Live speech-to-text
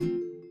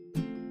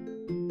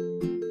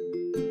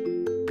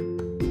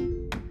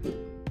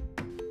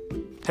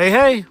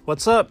Hey,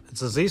 what's up?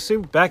 It's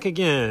Azizu back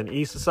again,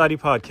 E-Society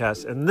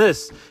Podcast, and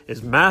this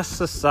is Mass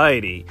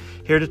Society,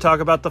 here to talk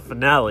about the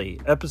finale,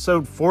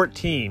 episode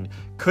 14,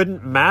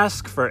 Couldn't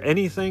Mask for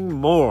Anything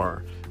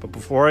More. But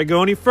before I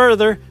go any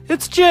further,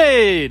 it's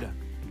Jade!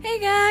 Hey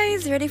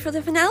guys, ready for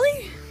the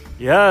finale?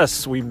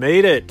 Yes, we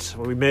made it.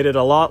 We made it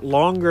a lot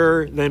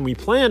longer than we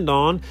planned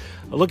on.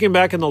 Looking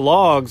back in the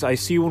logs, I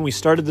see when we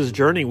started this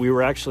journey, we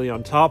were actually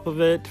on top of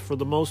it for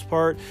the most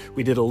part.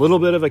 We did a little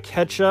bit of a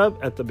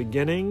catch-up at the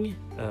beginning.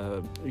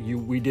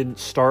 We didn't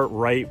start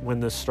right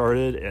when this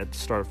started at the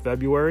start of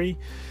February,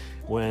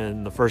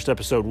 when the first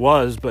episode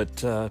was,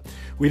 but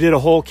we did a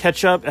whole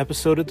catch-up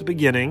episode at the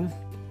beginning.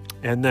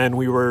 And then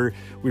we were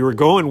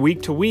going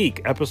week to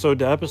week, episode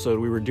to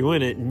episode. We were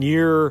doing it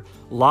near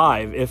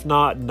live, if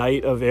not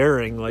night of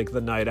airing, like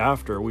the night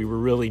after. We were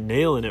really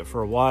nailing it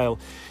for a while.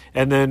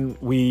 And then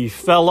we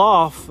fell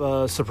off.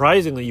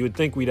 Surprisingly, you would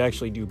think we'd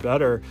actually do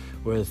better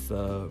with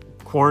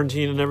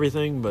quarantine and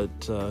everything,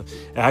 but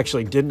it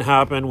actually didn't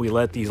happen. We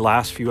let these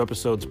last few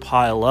episodes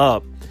pile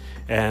up.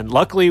 And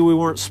luckily, we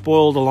weren't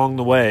spoiled along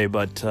the way,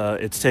 but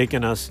it's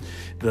taken us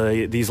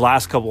these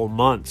last couple of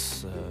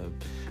months.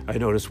 I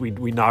noticed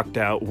we knocked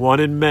out one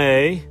in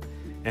May,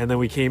 and then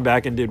we came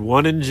back and did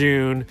one in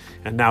June,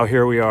 and now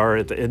here we are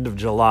at the end of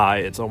July.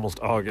 It's almost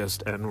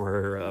August, and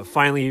we're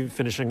finally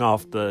finishing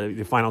off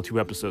the final two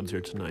episodes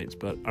here tonight.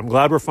 But I'm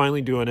glad we're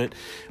finally doing it.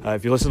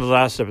 If you listen to the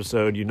last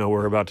episode, you know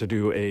we're about to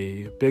do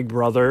a Big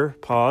Brother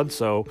pod.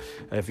 So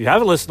if you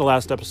haven't listened to the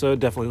last episode,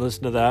 definitely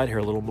listen to that, hear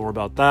a little more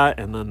about that,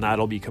 and then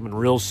that'll be coming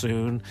real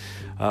soon.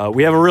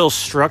 We have a real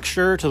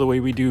structure to the way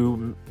we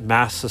do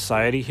Mass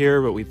Society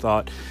here, but we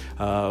thought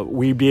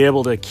we'd be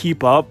able to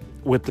keep up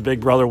with the Big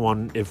Brother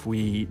one if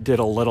we did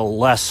a little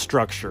less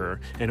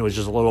structure and it was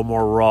just a little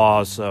more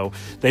raw. So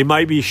they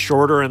might be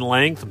shorter in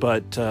length,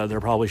 but there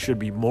probably should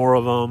be more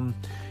of them,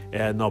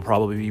 and they'll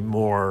probably be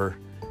more,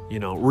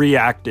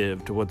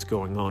 reactive to what's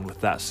going on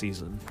with that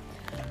season.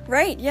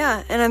 Right,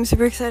 yeah, and I'm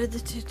super excited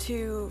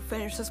to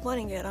finish this one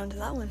and get onto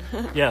that one.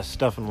 Yes,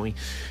 definitely.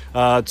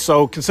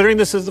 So considering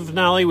this is the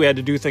finale, we had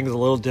to do things a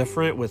little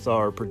different with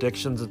our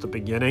predictions at the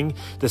beginning.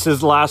 This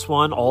is the last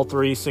one. All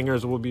three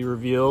singers will be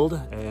revealed,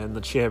 and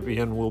the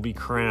champion will be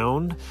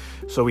crowned.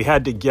 So we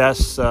had to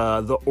guess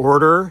the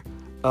order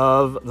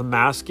of the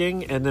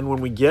masking, and then when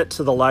we get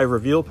to the live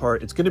reveal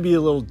part, it's going to be a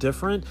little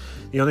different.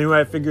 The only way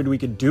I figured we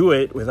could do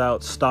it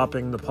without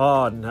stopping the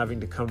pod and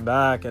having to come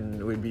back, and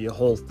it would be a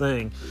whole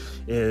thing,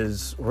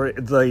 is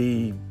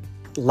the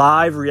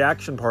live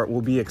reaction part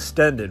will be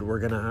extended. We're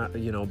gonna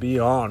be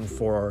on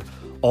for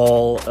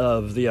all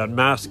of the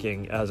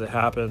unmasking as it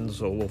happens,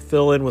 so we'll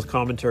fill in with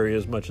commentary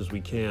as much as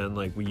we can,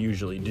 like we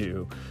usually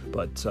do,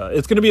 but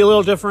it's going to be a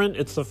little different.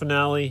 It's the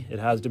finale. It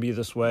has to be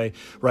this way.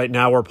 Right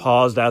now we're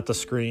paused at the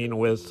screen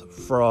with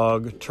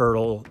Frog,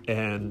 Turtle,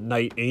 and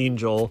Night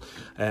Angel,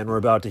 and we're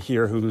about to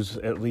hear who's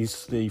at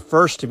least the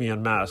first to be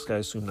unmasked. I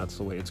assume that's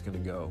the way it's going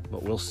to go,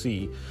 but we'll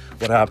see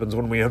what happens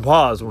when we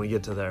unpause when we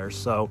get to there.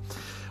 So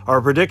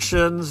our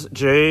predictions: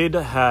 Jade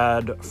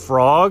had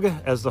Frog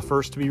as the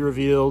first to be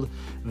revealed,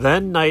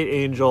 then Night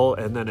Angel,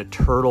 and then a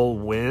Turtle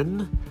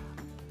win.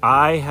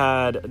 I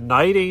had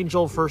Night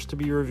Angel first to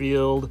be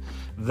revealed,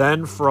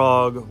 then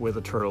Frog with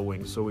a Turtle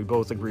win. So we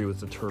both agree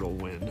with the Turtle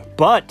win.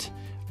 But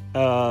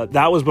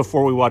that was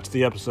before we watched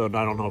the episode, and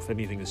I don't know if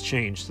anything has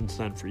changed since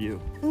then for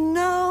you.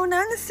 No,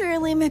 not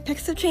necessarily. My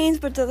picks have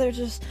changed, but they're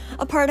just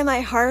a part of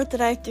my heart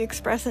that I have to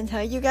express and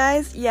tell you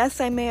guys.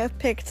 Yes, I may have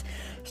picked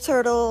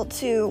Turtle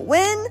to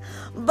win,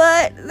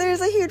 but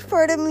there's a huge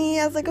part of me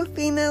as a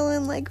female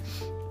and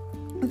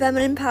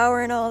feminine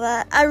power and all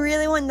that. I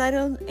really want Night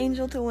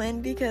Angel to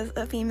win because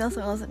a female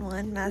still hasn't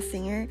won Masked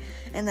Singer,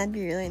 and that'd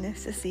be really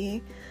nice to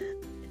see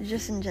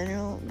just in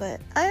general. But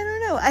I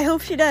don't know, I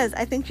hope she does.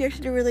 I think she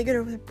actually did really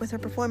good with her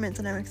performance,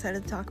 and I'm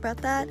excited to talk about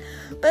that,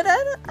 but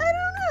I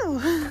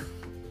don't know.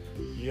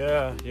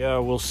 Yeah,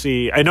 we'll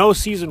see. I know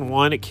season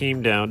 1 it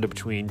came down to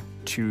between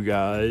two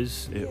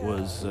guys. It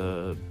was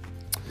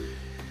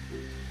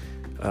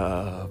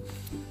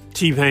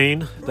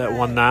T-Pain that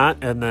won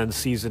that, and then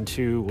season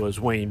 2 was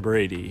Wayne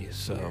Brady.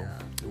 So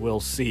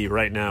we'll see.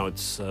 Right now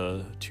it's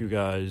two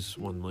guys,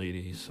 one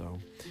lady, so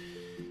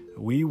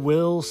we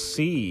will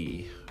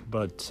see.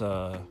 But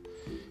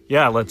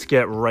let's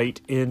get right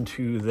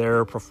into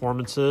their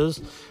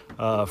performances.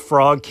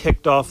 Frog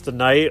kicked off the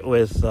night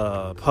with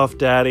Puff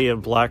Daddy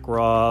and Black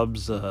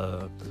Rob's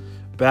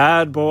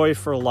Bad Boy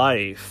for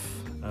Life.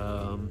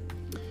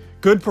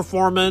 Good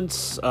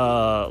performance.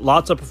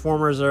 Lots of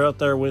performers are out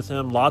there with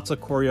him. Lots of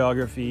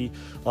choreography.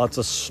 Lots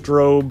of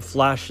strobe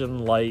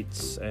flashing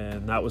lights,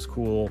 and that was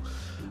cool.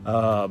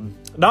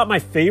 Not my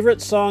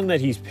favorite song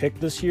that he's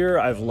picked this year.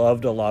 I've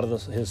loved a lot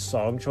of his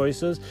song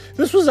choices.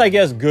 This was, I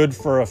guess, good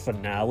for a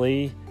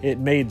finale. It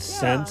made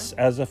sense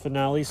as a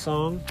finale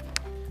song.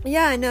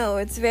 Yeah, I know.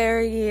 It's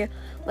very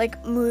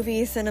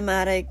movie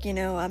cinematic.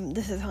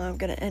 This is how I'm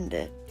gonna end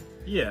it.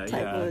 Yeah,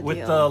 type yeah. of a With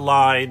deal. the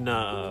line,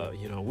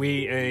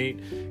 we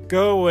ain't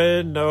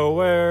going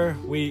nowhere.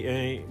 We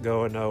ain't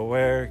going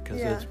nowhere because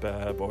Yeah. it's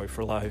Bad Boy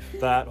for Life.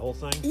 That whole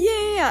thing.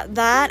 Yeah,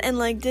 that, and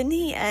like, didn't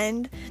he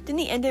end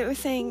it with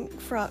saying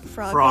frog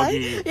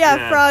Froggy, life?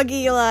 yeah.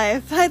 Froggy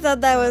life. I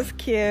thought that was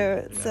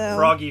cute. So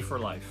Froggy for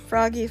Life.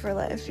 Froggy for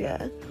life,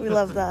 yeah. We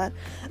love that.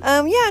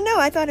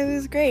 I thought it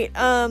was great.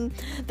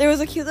 There was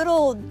a cute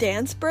little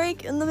dance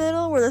break in the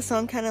middle where the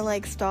song kind of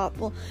like stopped.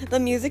 Well, the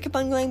music kept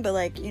on going, but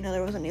like,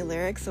 there wasn't any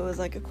lyrics, so it was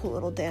like a cool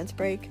little dance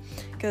break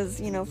because,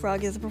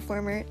 Froggy is a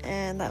performer,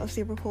 and that was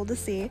super cool to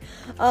see.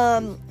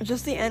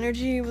 Just the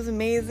energy was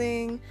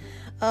amazing.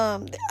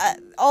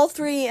 All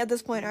three at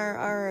this point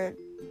are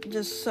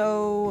just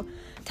so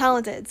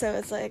talented, so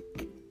it's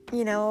like,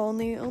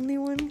 only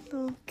one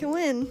can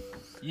win.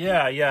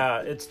 Yeah,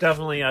 it's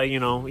definitely,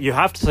 you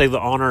have to say the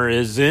honor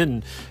is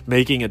in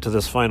making it to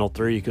this final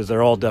three because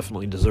they're all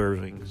definitely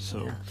deserving.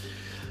 So,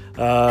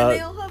 and they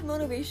all have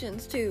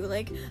motivations too,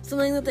 like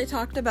something that they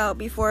talked about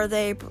before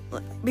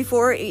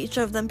each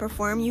of them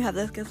perform. You have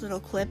this little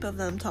clip of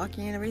them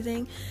talking and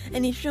everything,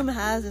 and each of them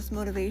has this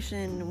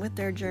motivation with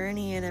their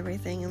journey and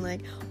everything, and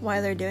like why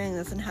they're doing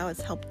this and how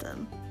it's helped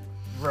them.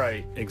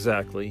 Right,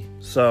 exactly.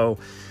 So,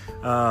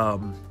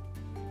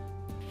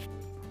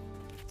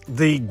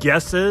 the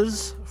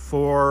guesses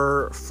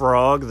for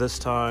Frog this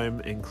time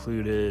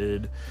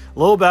included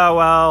Lil Bow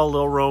Wow,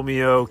 Lil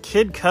Romeo,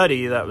 Kid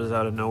Cudi, that was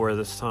out of nowhere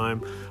this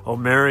time,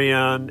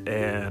 Omarion,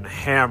 and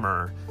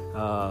Hammer.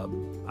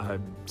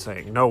 I'm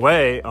saying no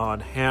way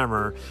on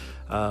Hammer.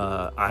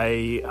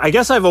 I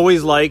guess I've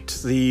always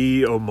liked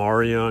the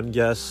Omarion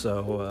guess,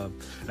 so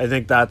I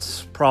think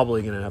that's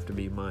probably going to have to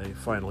be my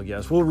final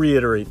guess. We'll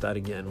reiterate that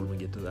again when we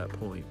get to that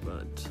point,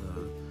 but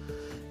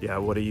yeah,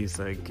 what do you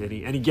think?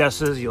 Any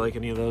guesses? You like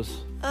any of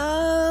those?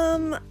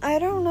 I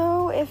don't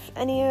know if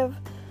any of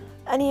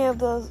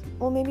those,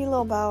 well, maybe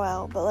Lil Bow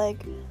Wow, but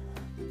like,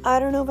 I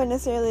don't know if I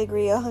necessarily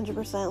agree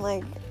 100%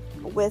 like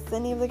with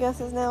any of the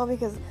guesses now,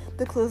 because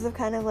the clues have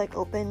kind of like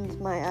opened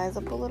my eyes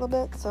up a little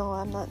bit, so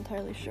I'm not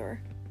entirely sure.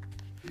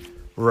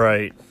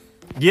 Right.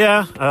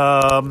 Yeah,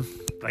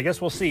 I guess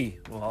we'll see.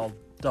 Well, I'll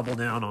double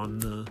down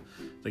on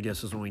the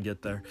guesses when we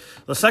get there.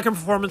 The second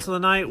performance of the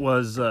night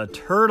was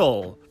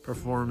Turtle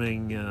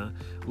performing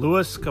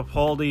Louis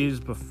Capaldi's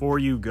Before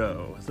You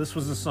Go. This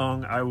was a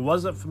song I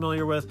wasn't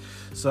familiar with,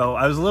 so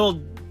I was a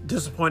little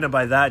disappointed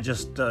by that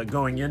just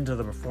going into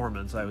the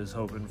performance. I was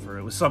hoping for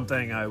it was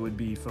something I would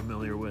be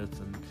familiar with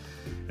and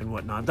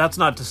whatnot. That's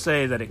not to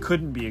say that it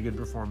couldn't be a good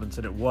performance,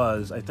 and it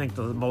was. I think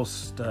the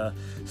most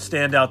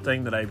standout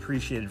thing that I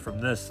appreciated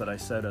from this, that I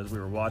said as we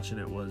were watching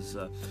it, was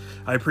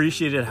I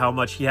appreciated how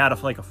much he had a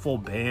full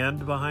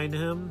band behind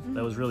him.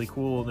 That was really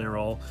cool, and they were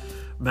all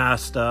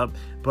masked up,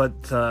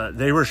 but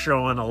they were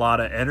showing a lot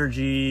of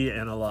energy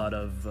and a lot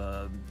of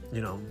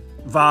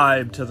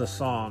vibe to the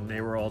song. They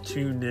were all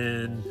tuned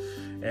in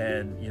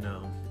and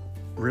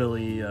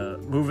really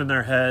moving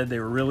their head. They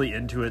were really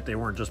into it. They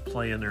weren't just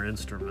playing their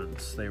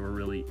instruments. They were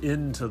really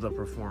into the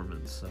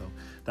performance, so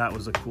that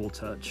was a cool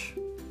touch.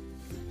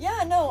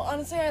 Yeah, no,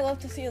 honestly, I love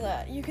to see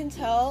that. You can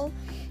tell,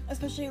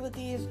 especially with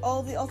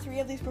all three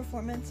of these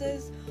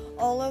performances,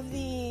 all of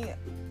the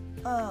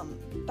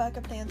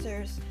backup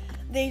dancers,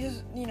 they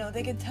just,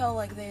 they could tell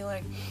like they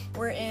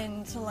were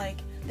in it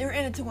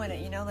to win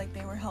it, like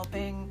they were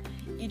helping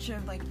each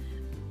of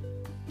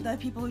the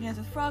people who dance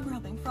with Frog were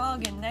helping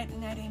Frog, and Night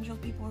Angel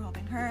people were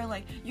helping her.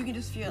 Like, you can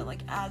just feel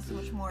it adds so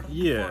much more to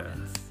the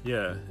performance.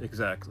 Yeah,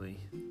 exactly.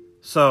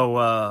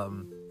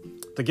 So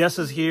the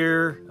guesses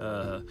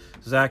here,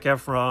 Zac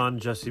Efron,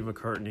 Jesse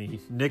McCartney,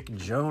 Nick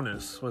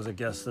Jonas was a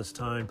guest this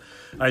time.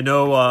 I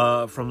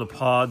know from the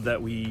pod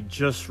that we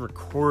just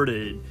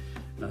recorded,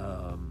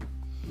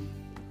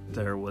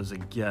 there was a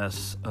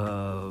guess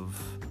of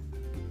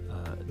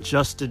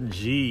Justin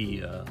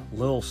G,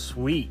 Lil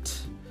Sweet.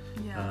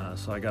 Yeah.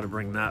 So I got to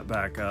bring that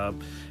back up,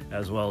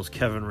 as well as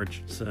Kevin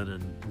Richardson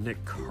and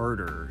Nick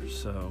Carter.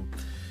 So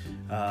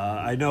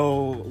I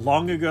know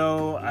long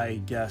ago I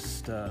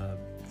guessed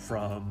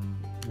from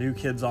New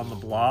Kids on the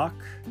Block.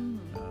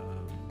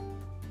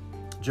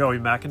 Joey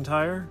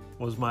McIntyre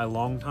was my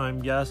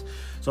longtime guess.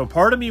 So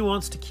part of me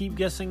wants to keep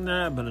guessing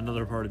that, but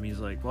another part of me is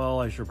like, well,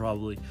 I should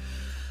probably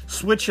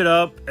switch it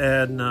up,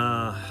 and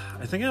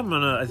I think I'm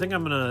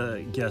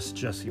gonna guess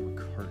Jesse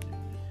McCartney.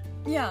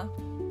 Yeah.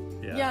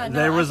 Yeah, no,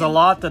 there was a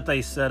lot that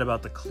they said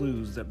about the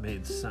clues that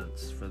made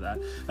sense for that.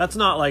 That's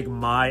not like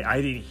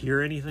I didn't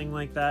hear anything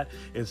like that.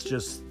 It's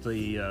just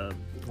the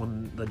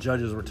when the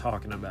judges were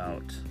talking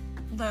about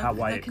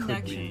why it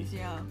could be.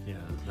 Yeah,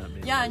 that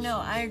made sense.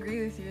 I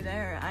agree with you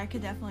there. I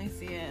could definitely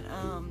see it.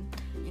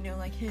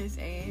 Like his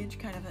age,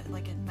 kind of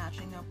like it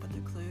matching up with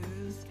the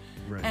clues.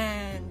 Right.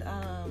 And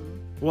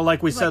well,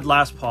 like we said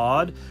last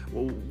pod,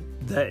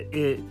 that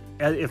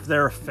if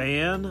they're a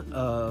fan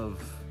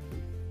of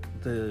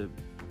the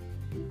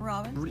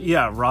Robin?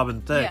 Yeah,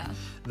 Robin Thicke. Yeah.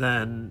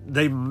 Then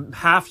they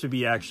have to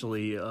be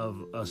actually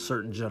of a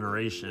certain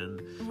generation.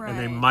 Right. And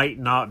they might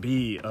not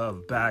be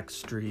of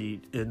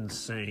Backstreet,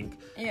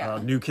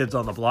 NSYNC, New Kids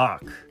on the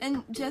Block.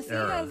 And Jesse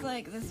era. has,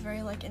 like, this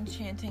very, like,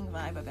 enchanting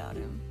vibe about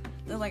him.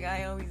 That, like,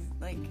 I always,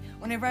 like,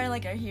 whenever I,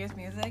 like, I hear his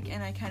music,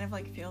 and I kind of,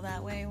 like, feel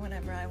that way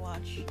whenever I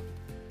watch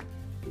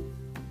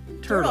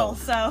Turtle.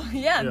 So,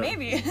 yeah.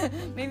 Maybe.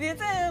 Maybe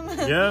it's him.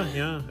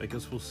 Yeah, I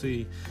guess we'll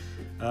see.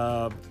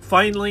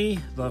 Finally,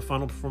 the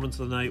final performance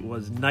of the night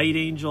was Night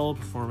Angel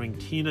performing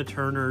Tina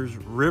Turner's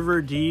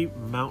River Deep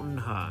Mountain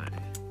High.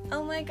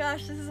 Oh my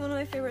gosh, this is one of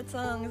my favorite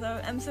songs.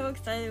 I'm so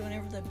excited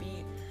whenever the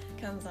beat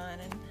comes on,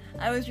 and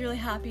I was really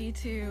happy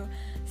to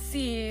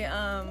see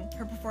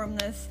her perform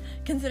this,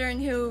 considering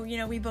who, you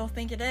know, we both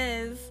think it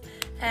is,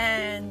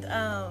 and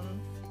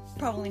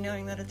probably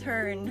knowing that it's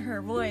her and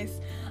her voice.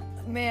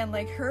 Man,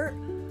 like,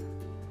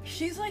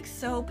 she's, like,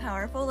 so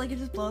powerful. Like, it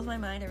just blows my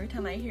mind every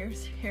time I hear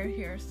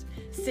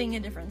sing a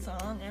different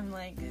song. I'm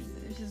like,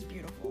 it's just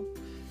beautiful.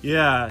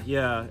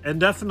 Yeah. And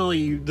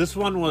definitely, this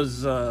one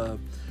was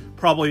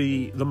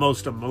probably the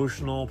most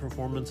emotional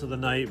performance of the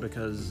night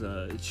because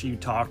she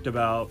talked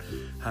about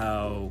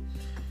how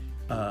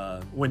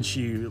when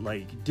she,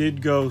 like,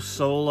 did go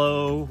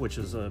solo, which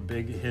is a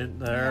big hint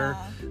there,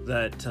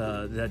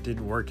 that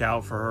didn't work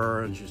out for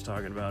her, and she's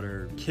talking about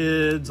her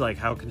kids, like,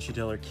 how can she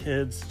tell her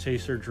kids to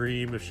chase her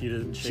dream if she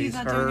didn't chase She's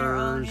not hers? doing her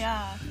own,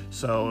 yeah.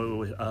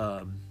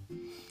 So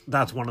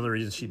that's one of the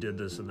reasons she did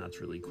this, and that's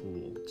really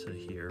cool to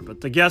hear.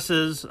 But the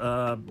guesses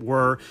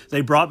were, they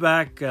brought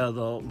back the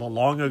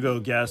long ago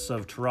guess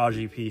of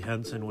Taraji P.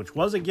 Henson, which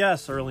was a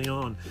guess early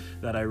on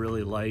that I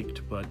really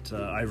liked, but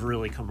I've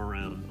really come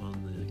around on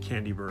the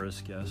Candy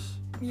Burris guess.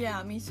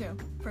 Yeah, me too,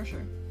 for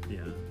sure. Yeah,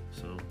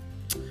 so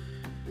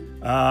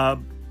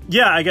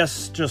I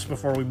guess just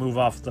before we move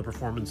off the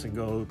performance and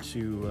go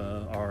to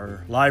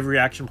our live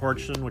reaction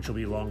portion, which will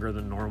be longer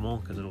than normal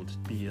because it'll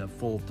be a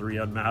full 3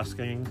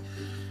 unmasking,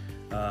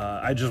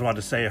 I just wanted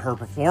to say her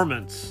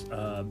performance,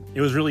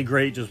 it was really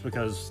great just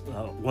because,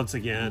 once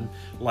again,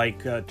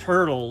 like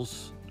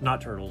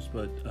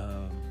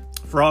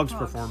Frogs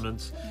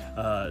performance,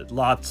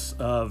 lots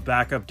of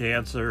backup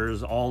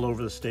dancers all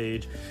over the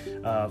stage.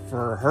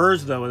 For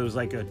hers, though, it was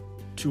like a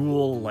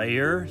dual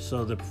layer,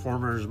 so the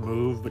performers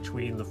move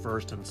between the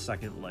first and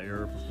second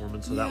layer of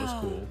performance, so that was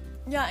cool.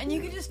 Yeah, and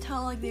you could just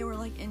tell, like, they were,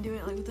 like, into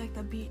it, like, with, like,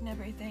 the beat and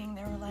everything.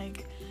 They were,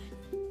 like,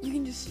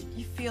 you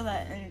feel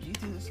that energy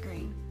through the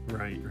screen.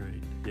 Right,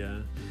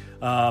 yeah.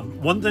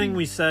 One thing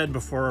we said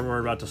before we're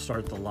about to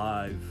start the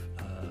live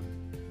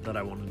that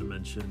I wanted to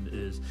mention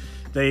is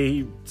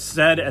they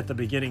said at the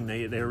beginning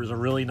there was a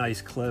really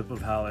nice clip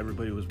of how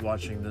everybody was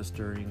watching this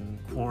during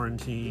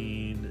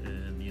quarantine,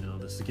 and, you know,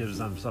 this gives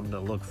them something to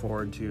look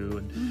forward to,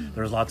 and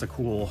there's lots of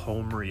cool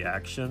home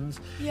reactions.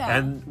 Yeah.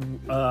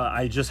 And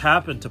I just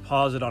happened to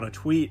pause it on a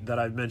tweet that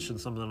I've mentioned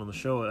something on the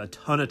show a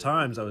ton of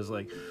times. I was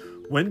like,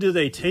 when do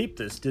they tape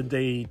this? Did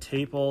they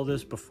tape all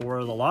this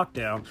before the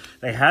lockdown?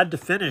 They had to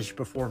finish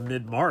before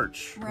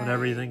mid-March when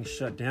everything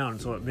shut down.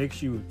 So it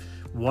makes you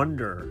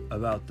wonder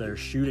about their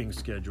shooting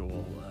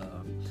schedule.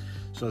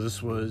 So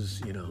this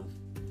was,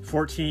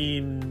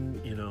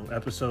 14,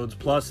 episodes.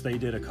 Plus they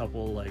did a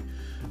couple, like,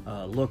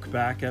 look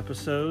back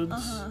episodes.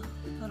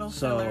 Little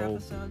filler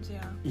episodes,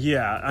 yeah.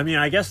 Yeah, I mean,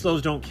 I guess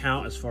those don't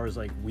count as far as,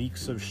 like,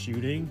 weeks of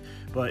shooting.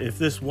 But if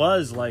this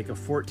was, like, a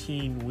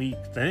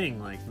 14-week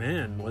thing, like,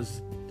 man,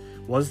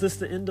 was this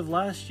the end of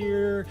last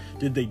year?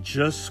 Did they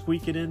just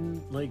squeak it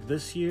in, like,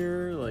 this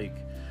year? Like,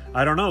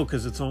 I don't know,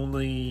 because it's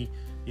only,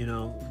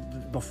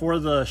 before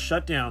the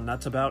shutdown,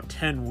 that's about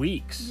 10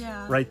 weeks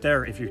right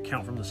there, if you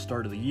count from the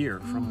start of the year.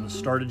 From the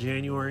start of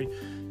January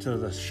to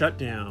the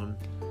shutdown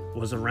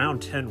was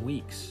around 10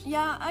 weeks.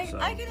 Yeah,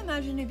 I could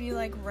imagine it'd be,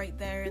 like, right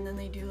there, and then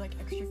they do, like,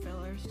 extra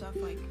filler stuff,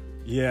 like,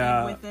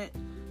 with it.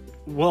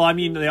 Well, I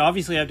mean, they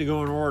obviously have to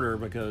go in order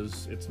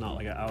because it's not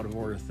like an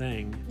out-of-order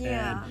thing.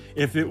 Yeah. And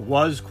if it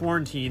was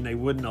quarantine, they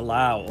wouldn't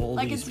allow all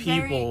these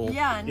people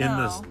in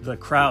the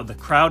crowd. The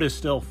crowd is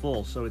still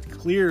full, so it's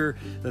clear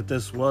that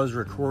this was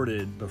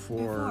recorded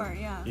before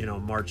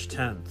March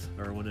 10th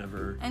or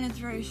whenever. And it's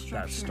very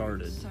structured. That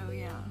started. So,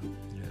 yeah.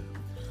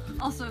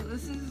 Also,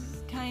 this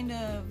is kind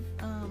of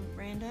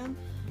random,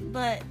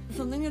 but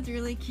something that's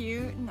really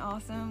cute and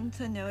awesome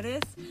to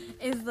notice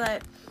is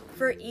that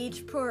for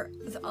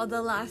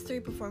the last 3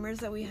 performers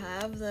that we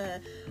have,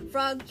 the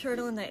Frog,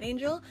 Turtle, and Night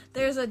Angel,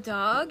 there's a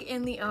dog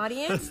in the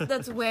audience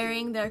that's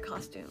wearing their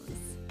costumes.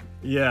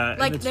 Yeah,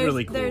 like, and it's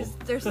really cool.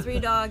 There's 3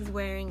 dogs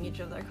wearing each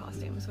of their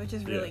costumes, which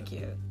is really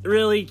cute.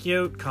 Really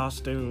cute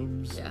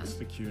costumes. Yeah. It's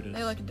the cutest.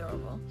 They look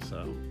adorable.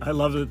 So, I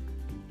love it.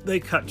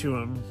 They cut to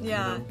them.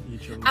 Yeah.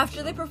 Each of them.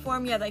 After they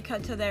perform, they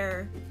cut to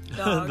their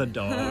dog. The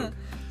dog.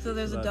 So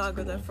there's a dog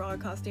with a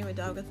frog costume, a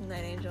dog with a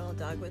night angel, a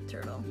dog with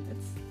turtle.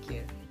 It's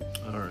cute.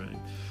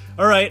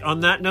 All right.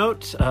 On that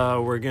note,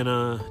 we're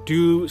gonna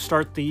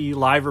start the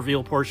live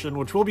reveal portion,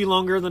 which will be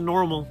longer than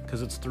normal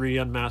because it's 3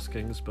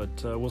 unmaskings.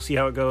 But we'll see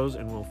how it goes,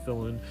 and we'll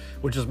fill in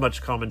with as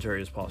much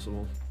commentary as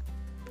possible.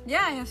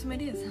 Yeah, I have some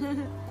ideas.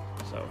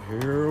 So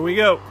here we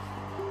go.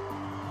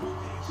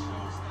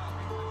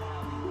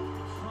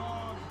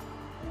 Frog,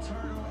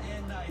 Turtle,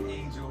 and Night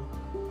Angel,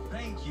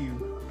 thank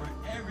you for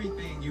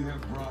everything you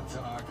have brought to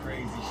our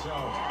crazy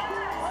show.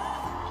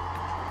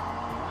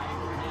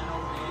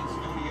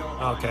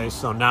 Okay,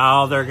 so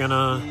now they're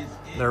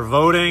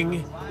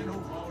voting.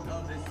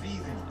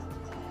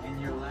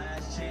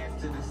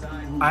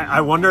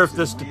 I wonder if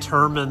this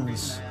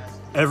determines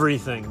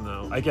everything,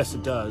 though. I guess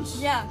it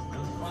does. Yeah. The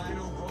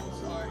final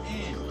votes are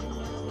in.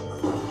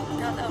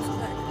 God, that was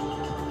quick.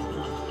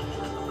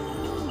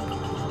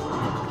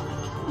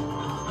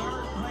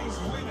 Third place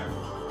winner.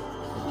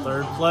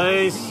 Third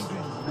place.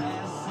 Season's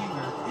last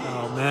singer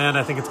Oh man,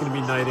 I think it's gonna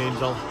be Night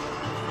Angel. is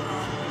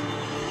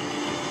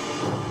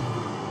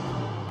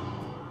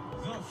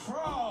the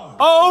Frog.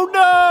 Oh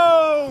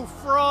no!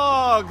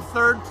 Frog,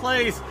 third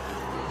place.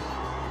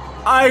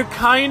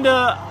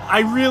 I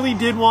really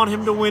did want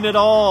him to win it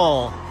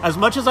all. As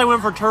much as I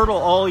went for Turtle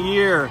all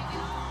year,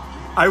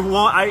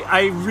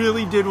 I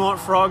really did want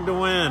Frog to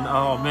win.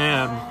 Oh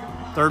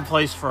man, third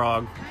place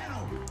Frog.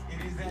 Panel,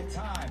 it is that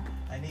time.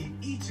 I need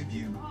each of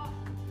you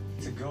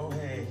to go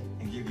ahead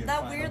and give your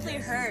That final weirdly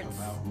guesses hurts.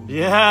 about who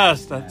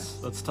Yes,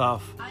 that's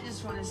tough. I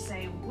just want to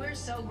say we're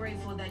so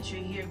grateful that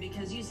you're here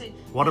because you said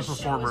What a this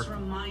performer. show has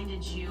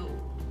reminded you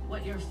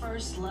what your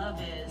first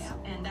love is,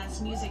 and that's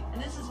music.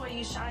 And this is where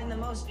you shine the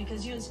most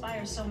because you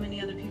inspire so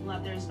many other people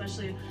out there,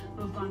 especially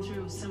who have gone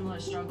through similar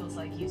struggles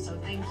like you. So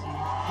thank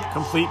you.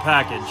 Complete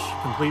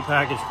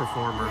package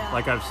performer,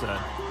 like I've said.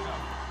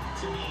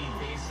 To me,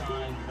 based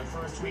on the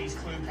first week's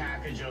clue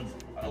package of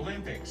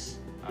Olympics,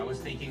 I was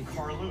thinking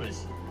Carl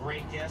Lewis.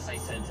 Great guess, I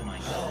said to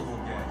myself.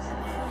 Horrible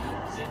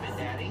guess. Zip it,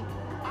 Daddy.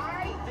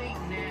 I think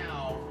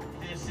now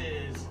this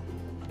is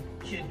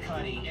Kid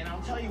Cudi, and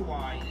I'll tell you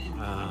why.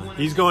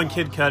 He's going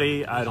Kid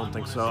Cudi. I don't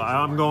think so.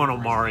 I'm going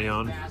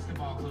Omarion.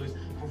 Basketball clues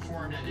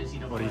performed at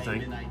NCAA What do you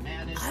think? Midnight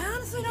Madness. I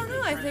honestly don't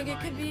know. I think it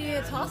could be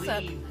a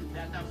toss-up.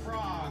 That the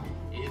frog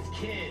is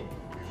Kid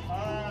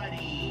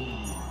Cudi.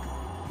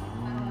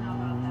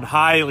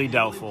 Highly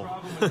doubtful. The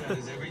problem with that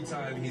is every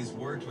time he's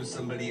worked with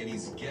somebody and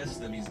he's guessed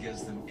them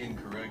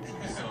incorrectly.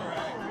 So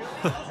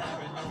That's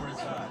happened numerous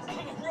times.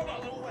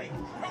 Robot Lil Wayne.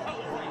 Robot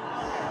Lil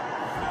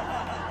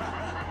Wayne.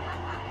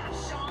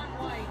 Sean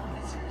White,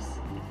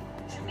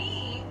 to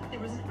me, there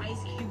was an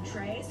Ice Cube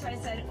tray, so I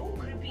said, oh,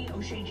 could it be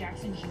O'Shea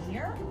Jackson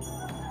Jr.?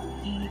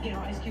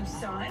 Ice Cube's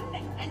son.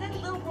 And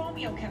then Lil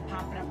Romeo kept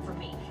popping up for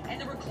me. And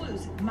there were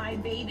clues. My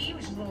Baby,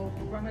 which is a Lil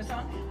Romeo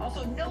song.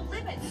 Also, No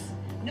Limits.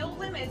 No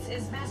Limits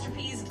is Master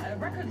P's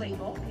record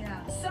label. Yeah.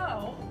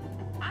 So,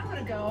 I'm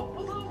going to go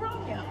with Lil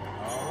Romeo.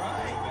 all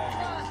right.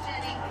 Oh,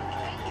 Jenny.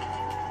 Thank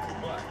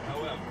you. But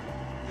however,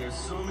 there's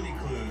so many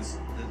clues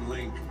that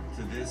link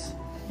to this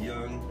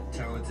young,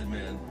 talented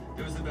man.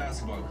 There was the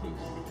basketball clues.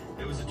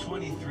 There was a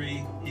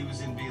 23. He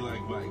was in Be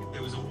Like Mike.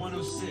 There was a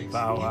 106.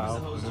 Bow He was Wow. the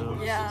host of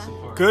 106 Yeah.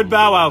 in Park. Good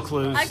Bow Wow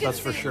clues, I could that's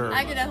for see- sure.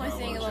 I could definitely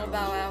sing a little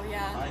Bow Wow,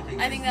 yeah.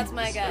 I think that's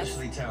my guess.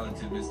 Especially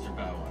talented Mr.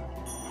 Bow Wow.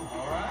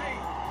 All right.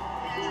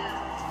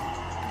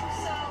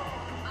 So,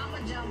 I'm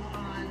going to jump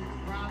on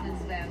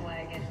Robin's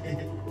bandwagon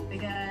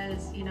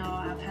because,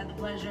 I've had the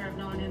pleasure of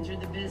knowing him through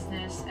the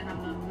business and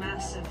I'm a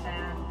massive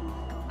fan.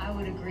 I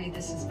would agree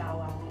this is Bow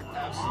Wow.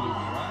 Absolutely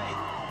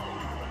right.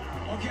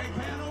 Okay,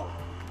 panel.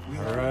 We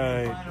All have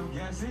right. your final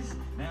guesses.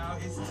 Now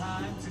it's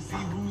time to see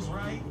who's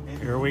right. And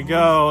Here we who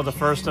go, the can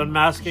first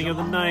unmasking of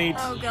the night.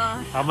 Oh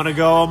gosh. I'm gonna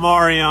go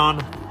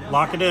Omarion.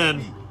 Lock it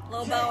in.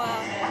 Little Bow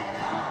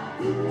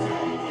Wow.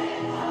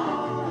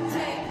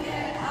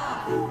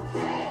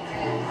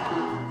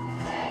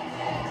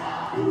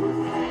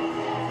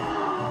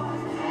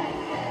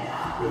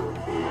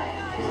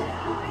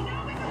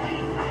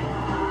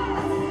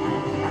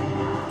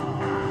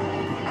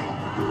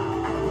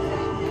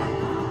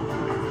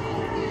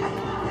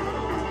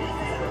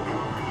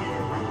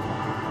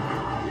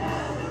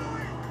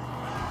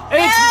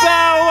 It's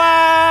Bow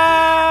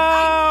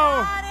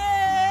Wow!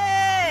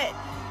 Got it!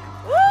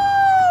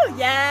 Woo!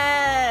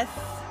 Yes!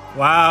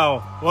 Wow,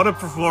 what a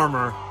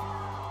performer.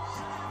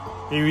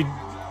 He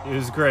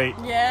was great.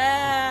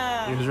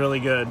 Yeah. He was really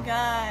good.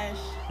 Gosh.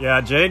 Yeah,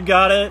 Jade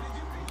got it.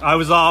 I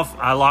was off.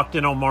 I locked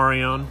in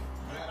Omarion.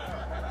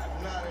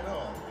 Not at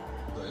all.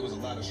 But it was a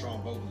lot of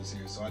strong vocalists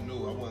here, so I knew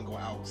I wasn't going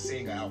to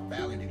out-sing or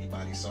out-ballad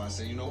anybody. So I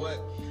said, you know what?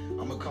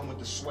 I'm going to come with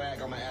the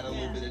swag. I'm going to add a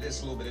little bit of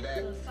this, a little bit of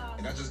that.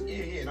 And I just,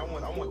 and I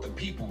want the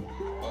people,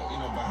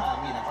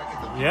 behind me. And if I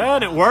get the people, Yeah,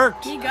 and it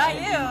worked. He got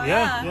you.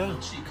 Yeah, yeah.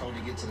 cheat code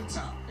to get to the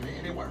top.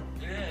 And it worked.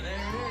 Yeah, there it is.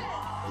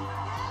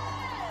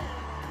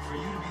 For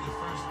you to be the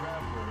first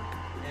rapper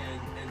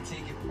and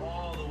take it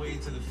all the way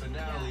to the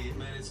finale,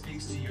 man, it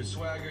speaks to your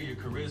swagger, your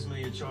charisma,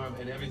 your charm,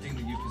 and everything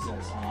that you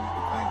possess, man.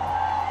 Thank you.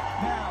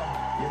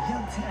 Now, your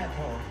young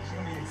tadpole, she's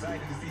gonna be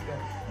excited to see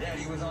that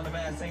Daddy was on The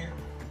Masked Singer.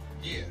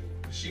 Yeah.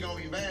 She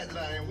gonna be mad that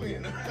I didn't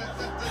win.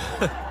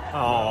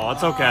 Oh,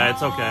 it's okay.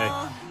 It's okay.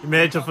 You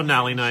made it to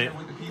finale night. Share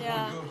with the people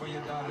Yeah. and do it for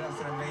your daughter. That's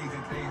an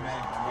amazing thing,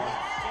 man. All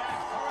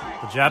right.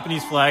 The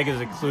Japanese flag is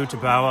a clue to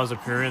Bow Wow's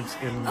appearance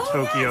in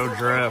Tokyo yeah,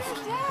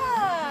 Drift. Yeah.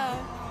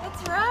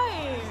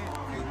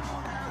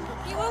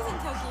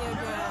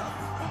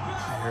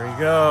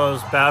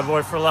 goes. Bad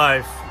boy for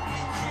life.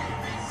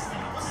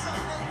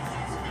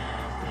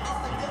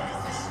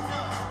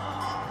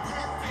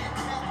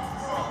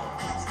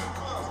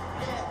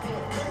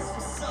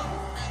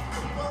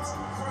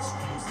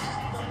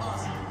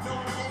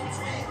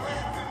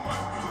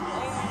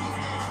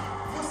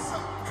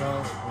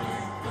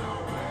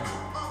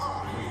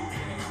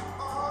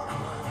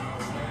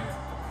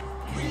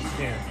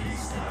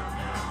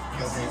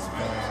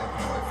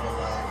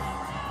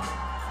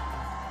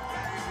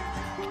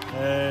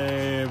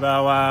 Hey,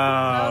 Bow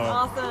Wow. That was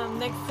awesome.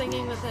 Nick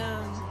singing with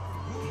him.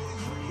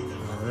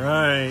 All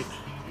right.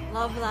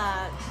 Love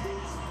that.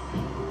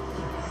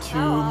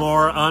 Two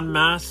more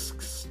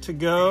unmasks to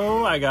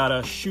go. I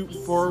gotta shoot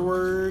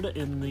forward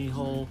in the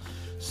whole,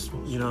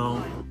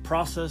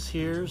 process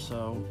here.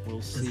 So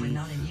we'll see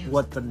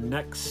what the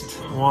next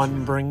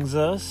one brings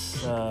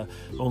us.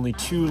 Only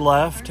 2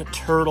 left,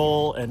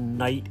 Turtle and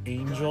Night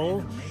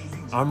Angel.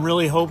 I'm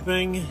really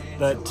hoping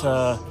that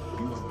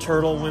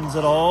Turtle wins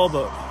it all,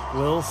 but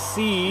we'll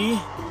see.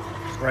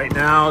 Right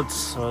now,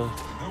 it's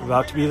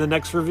about to be the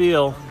next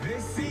reveal.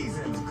 This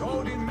season's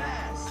golden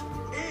mask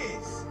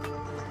is...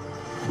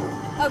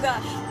 Oh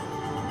gosh.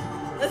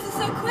 This is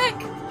so quick.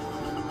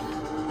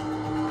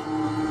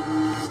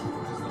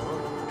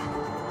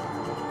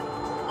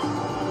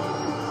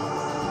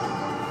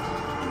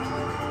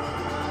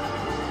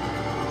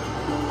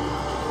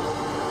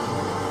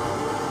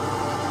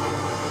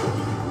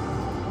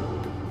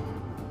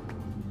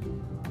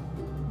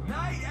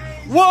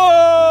 Whoa!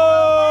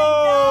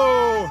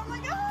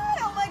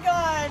 Oh my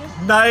god.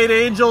 Night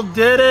Angel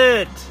did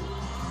it!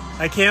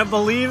 I can't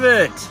believe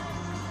it.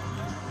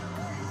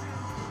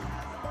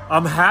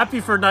 I'm happy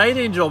for Night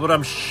Angel, but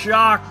I'm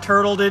shocked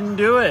Turtle didn't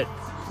do it.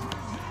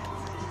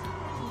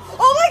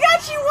 Oh my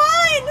god, she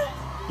won!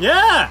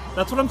 Yeah,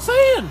 that's what I'm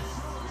saying.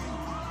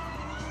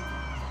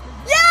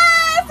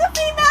 Yes, a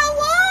female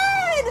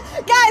won!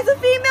 Guys, a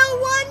female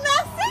won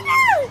Masked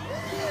Singer!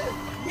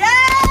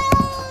 Yes!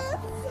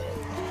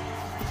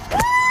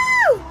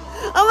 Woo!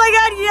 Oh my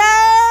god,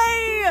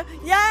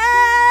 yay!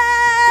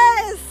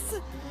 Yes!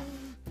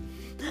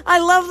 I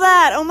love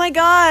that. Oh my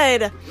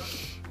god.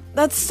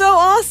 That's so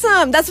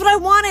awesome. That's what I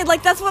wanted.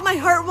 Like, that's what my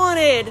heart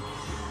wanted.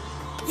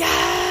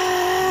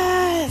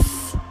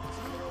 Yes!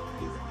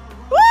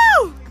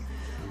 Woo!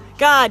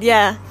 God,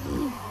 yeah.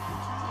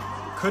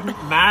 Couldn't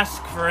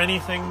mask for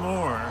anything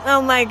more.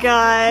 Oh my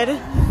god.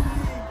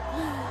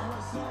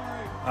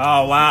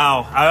 Oh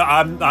wow,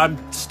 I'm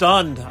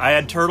stunned. I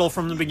had Turtle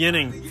from the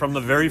beginning, from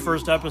the very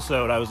first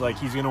episode. I was like,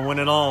 he's gonna win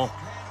it all,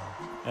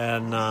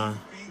 and I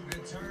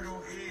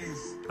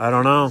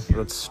don't know.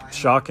 That's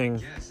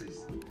shocking.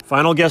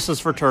 Final guesses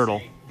for Turtle.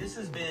 This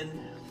has been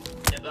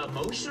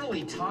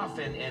emotionally tough,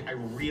 and I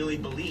really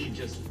believe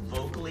just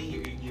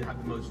vocally you have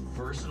the most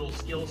versatile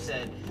skill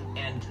set,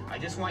 and I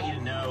just want you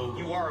to know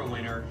you are a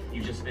winner.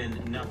 You've just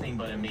been nothing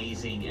but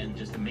amazing, and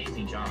just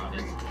amazing job.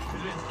 It's been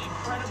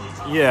incredibly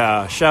tough.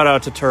 Yeah, shout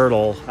out to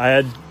Turtle. I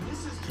had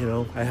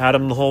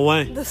him the whole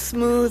way. The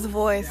smooth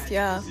voice,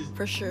 yeah,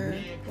 for sure.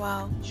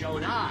 Wow.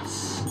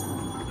 Jonas.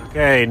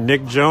 Okay,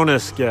 Nick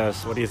Jonas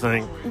guess. What do you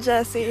think?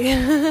 Jesse.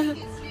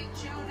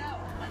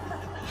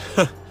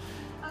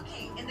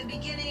 Okay, in the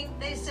beginning,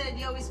 they said,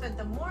 yo, we spent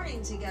the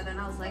morning together. And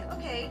I was like,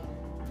 okay,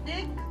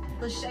 Nick,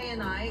 Lachey,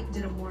 and I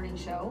did a morning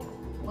show,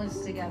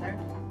 was together.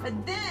 But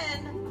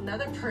then,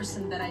 another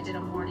person that I did a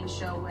morning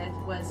show with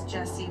was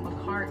Jesse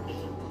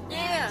McCartney.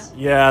 Yeah.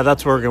 Yeah,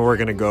 that's what we're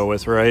gonna go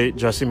with, right?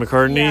 Jesse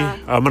McCartney. Yeah.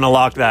 I'm gonna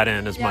lock that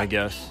in as my Yeah.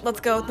 guess. Let's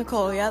go with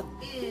Nicole, yep.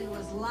 It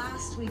was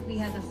last week we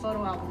had the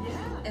photo album.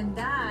 And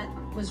that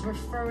was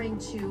referring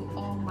to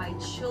all my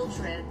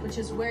children, which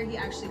is where he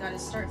actually got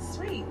his start.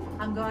 Sweet.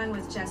 I'm going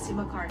with Jesse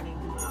McCartney.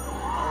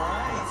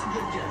 Alright, that's a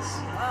good guess.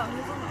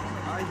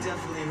 I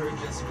definitely heard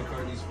Jesse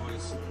McCartney's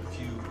voice a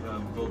few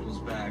vocals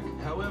back.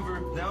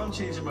 However, now I'm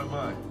changing my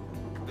mind.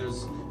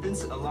 There's been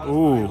a lot of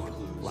Ooh, idol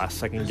clues. last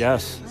second There's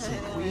guess. been some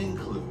Queen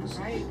clues.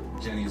 Right.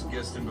 Jenny has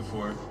guessed him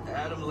before.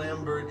 Adam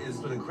Lambert is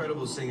an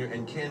incredible singer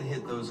and can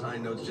hit those high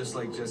notes just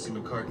like Jesse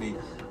McCartney.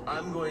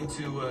 I'm going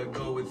to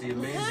go with the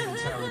amazing,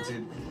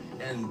 talented,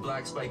 and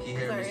black spiky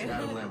hair, Mr.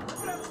 Adam Lambert.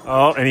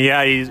 Oh, and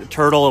yeah,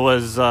 Turtle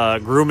was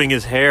grooming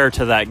his hair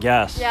to that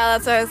guess. Yeah,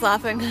 that's why I was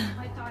laughing.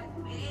 I thought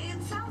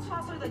it sounds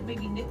possibly like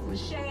maybe Nick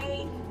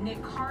Lachey,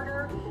 Nick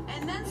Carter,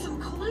 and then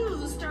some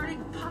clues started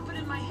popping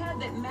in my head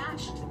that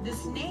matched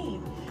this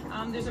name.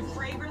 There's a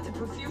fragrance, a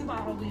perfume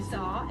bottle we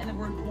saw, and the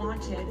word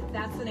wanted.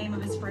 That's the name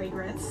of his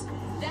fragrance.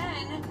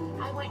 Then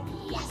I went,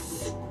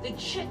 yes, the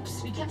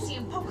chips. We kept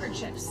seeing poker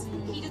chips.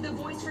 He did the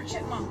voice for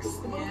Chipmunks,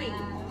 the movie.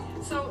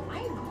 So I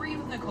agree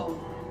with Nicole.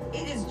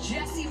 It is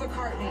Jesse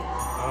McCartney.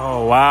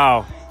 Oh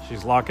wow,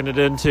 she's locking it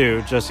in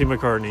too. Jesse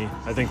McCartney.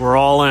 I think we're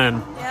all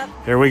in. Yep.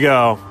 Here we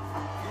go.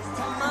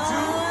 Come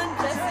on,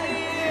 Jesse.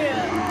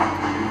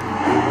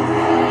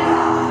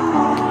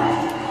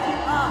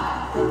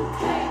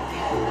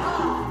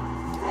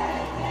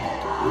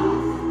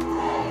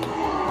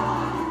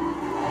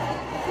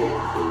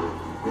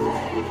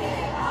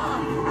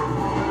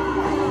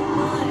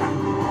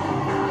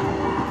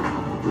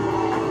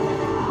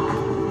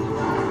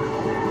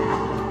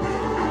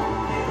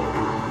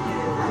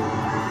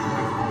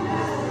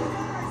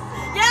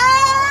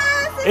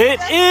 It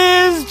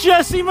is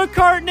Jesse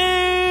McCartney!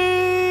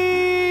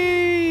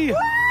 Woo!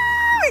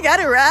 We got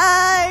it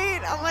right.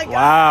 Oh my god.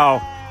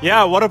 Wow.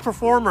 Yeah, what a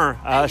performer.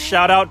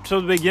 Shout out to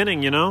the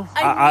beginning, you know?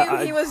 I knew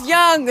he was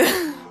young.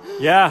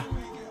 Yeah.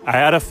 I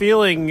had a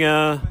feeling,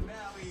 you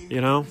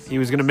know, he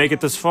was going to make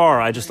it this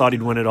far. I just thought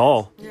he'd win it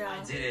all. Yeah.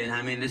 I didn't.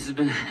 I mean, this has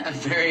been a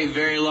very,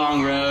 very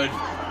long road.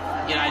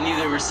 You know, I knew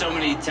there were so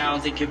many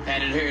talented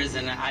competitors,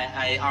 and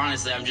I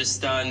honestly, I'm just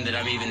stunned that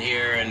I'm even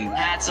here. And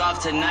hats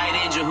off to Night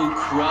Angel, who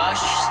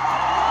crushed.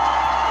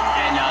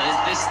 And no,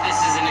 this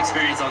is an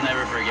experience I'll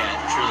never forget,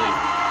 truly.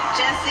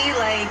 Jesse,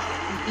 like,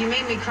 you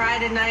made me cry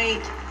tonight.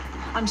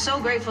 I'm so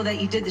grateful that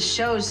you did the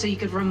show so you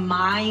could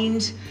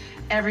remind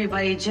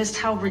everybody just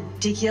how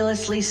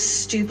ridiculously,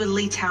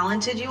 stupidly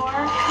talented you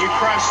are. You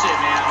crushed it,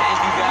 man. Thank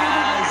you,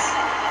 guys.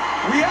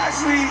 We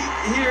actually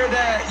hear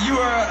that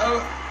you are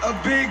a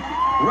big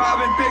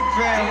Robin Thicke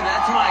fan. Dude,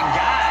 that's my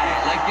guy.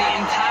 Like, the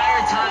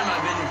entire time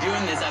I've been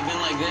doing this, I've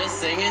been like this,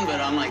 singing, but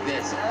I'm like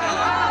this.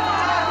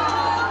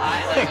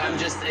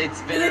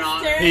 It's been an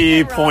honor.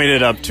 He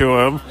pointed up to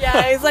him.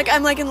 Yeah, he's like,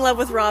 I'm like in love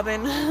with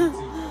Robin. Ladies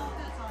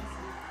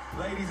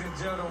and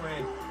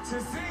gentlemen,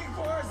 to sing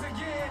for us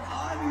again,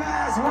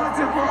 Unmasked once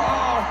and for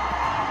all,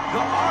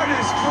 the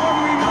artist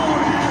formerly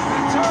known as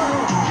the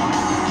Turtle.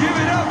 Give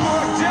it up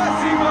for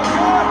Jesse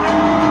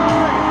McCartney!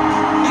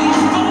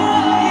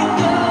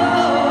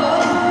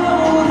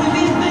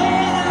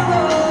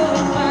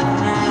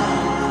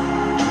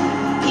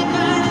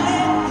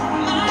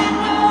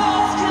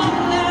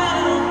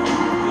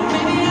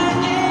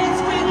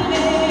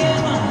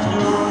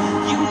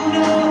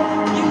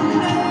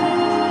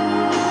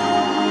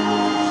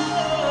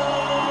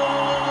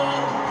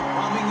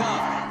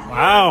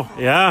 Wow.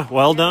 Yeah,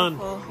 well done.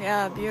 Beautiful.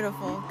 Yeah,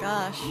 beautiful.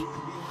 Gosh.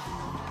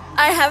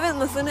 I haven't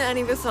listened to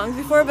any of his songs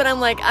before, but I'm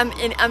like, I'm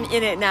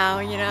in it now,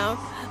 you know?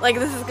 Like,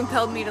 this has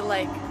compelled me to,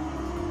 like...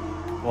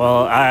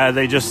 Well,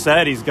 they just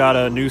said he's got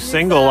a new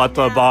single song, at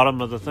the yeah. bottom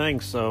of the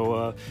thing,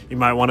 so you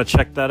might want to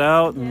check that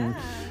out. And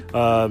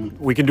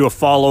we can do a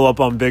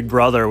follow-up on Big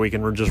Brother. We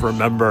can just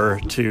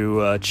remember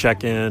to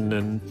check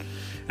in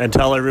and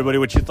tell everybody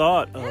what you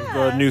thought of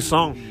the new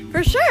song.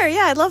 For sure,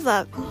 yeah, I love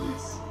that.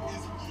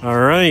 All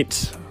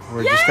right.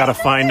 We're just got to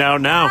find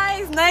out now.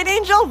 Guys, Night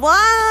Angel won!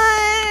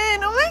 Oh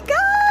my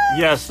god!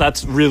 Yes,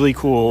 that's really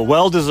cool.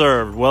 Well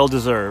deserved. Well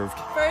deserved.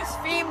 First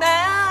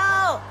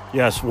female!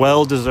 Yes,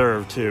 well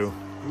deserved too.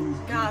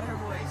 God, her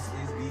voice.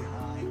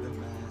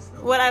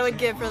 What I would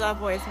give for that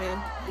voice,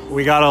 man.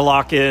 We got to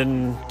lock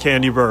in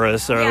Candy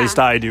Burris, or at Yeah. least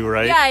I do,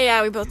 right?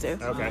 Yeah, we both do.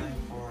 Okay.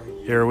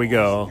 Here we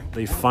go.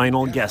 The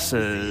final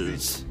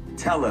guesses.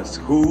 Tell us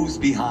who's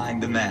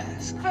behind the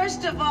mask.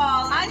 First of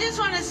all, I just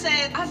want to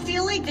say, I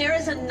feel like there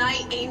is a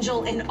night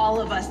angel in all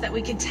of us that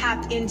we could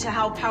tap into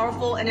how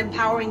powerful and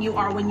empowering you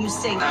are when you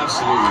sing.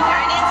 Absolutely.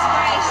 You're an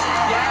inspiration.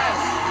 Yes!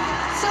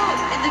 So,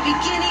 in the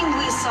beginning,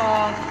 we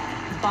saw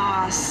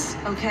Boss,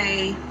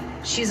 okay?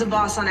 She's a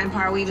boss on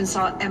Empire. We even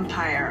saw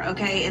Empire,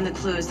 okay, in the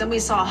clues. Then we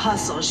saw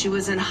Hustle. She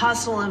was in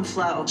Hustle and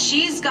Flow.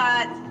 She's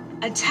got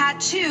a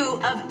tattoo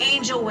of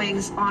angel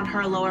wings on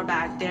her lower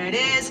back. There it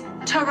is.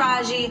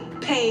 Taraji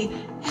P.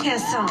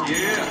 Henson.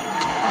 Yeah.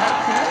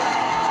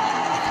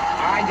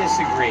 I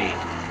disagree.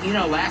 You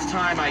know, last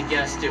time I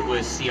guessed it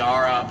was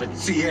Ciara, but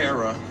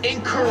Sierra.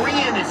 in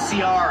Korean it's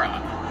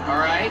Ciara, all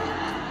right?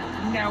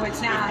 No,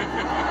 it's not.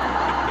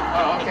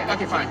 Oh,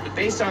 okay, fine.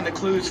 Based on the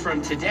clues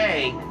from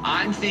today,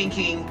 I'm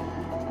thinking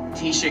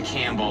Tisha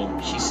Campbell.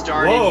 She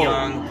started Whoa.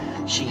 young.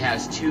 She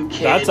has 2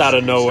 kids. That's out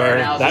of nowhere.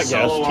 Started out That as a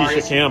solo guess, Tisha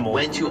artist, Campbell.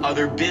 Went to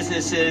other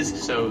businesses,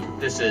 so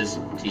this is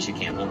Tisha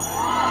Campbell.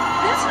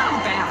 That's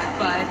not bad,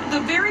 but the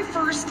very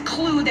first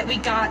clue that we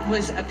got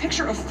was a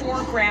picture of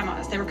 4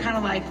 grandmas. They were kind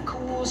of like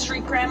cool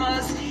street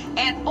grandmas.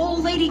 And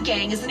Old Lady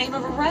Gang is the name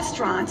of a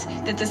restaurant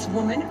that this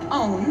woman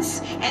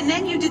owns. And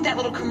then you did that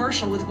little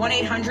commercial with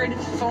 1-800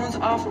 phones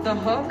off the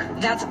hook.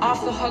 That's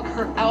Off the Hook,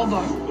 her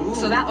album. Ooh.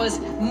 So that was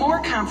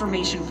more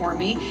confirmation for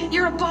me.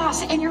 You're a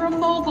boss and you're a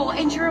mogul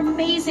and you're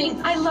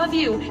amazing. I love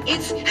you.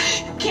 It's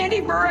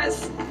Candy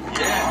Burris.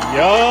 Yeah.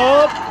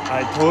 Yup.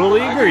 I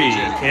totally agree.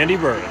 Jen. Candy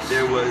Burris.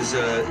 There was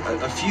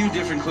a few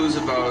different clues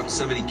about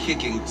somebody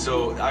kicking.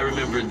 So I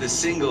remember the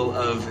single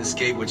of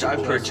Escape, which I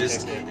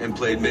purchased and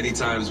played many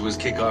times, was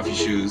Kick Off Your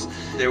Shoes.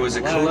 There was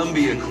a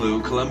Columbia clue.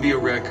 Columbia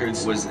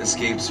Records was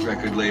Escape's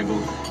record label.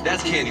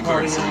 That's Candy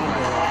Burris. Okay,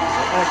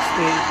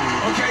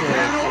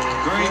 panel.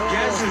 Great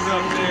guesses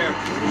up there.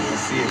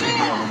 Let's see if they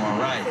know them all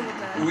right.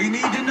 We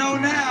need to know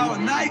now.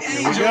 Night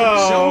Angel,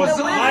 Go. show us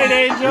Night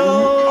Angel. Who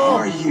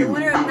are The you?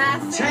 winner of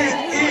Master. Take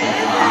it.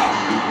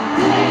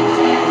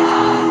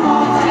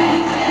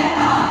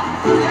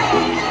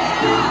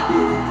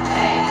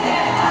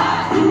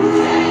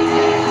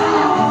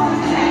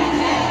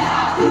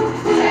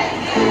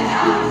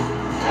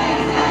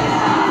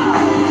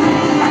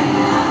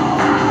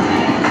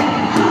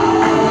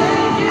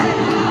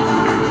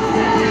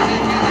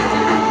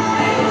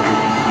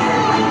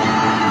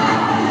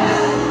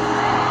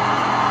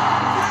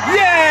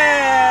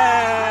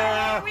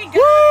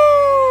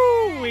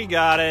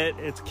 got it.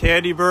 It's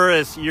Kandi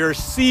Burruss, your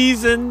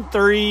season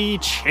 3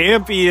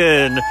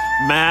 champion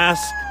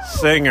Masked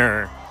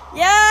Singer.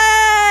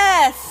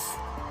 Yes!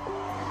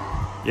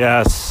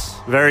 Yes.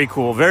 Very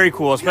cool. Very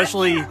cool.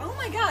 Especially. Oh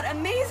my god,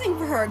 amazing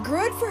for her.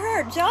 Good for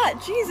her.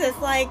 Jesus,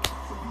 like,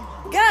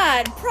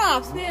 God,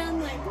 props,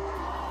 man. Like,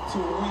 to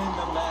win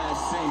the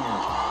Masked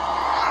Singer.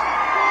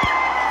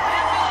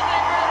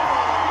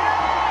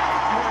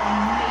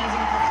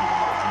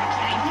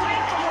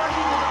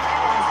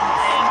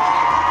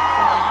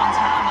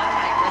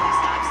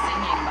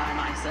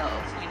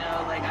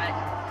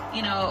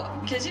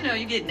 Because,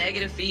 you get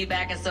negative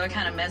feedback, and so it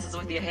kind of messes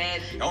with your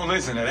head. Don't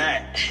listen to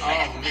that.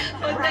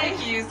 But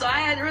thank you. So I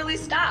had really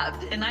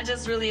stopped, and I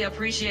just really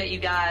appreciate you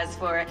guys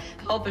for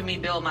helping me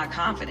build my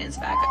confidence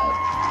back up.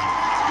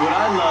 What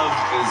I love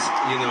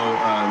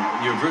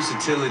is, your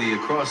versatility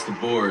across the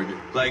board.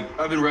 Like,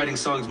 I've been writing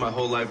songs my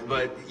whole life,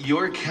 but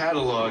your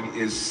catalog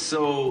is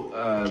so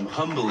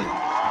humbling.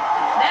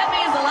 That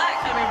means a lot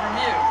coming from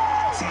you.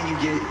 Seeing you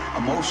get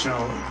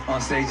emotional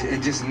on stage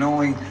and just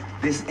knowing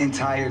this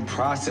entire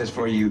process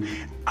for you,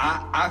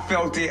 I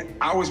felt it.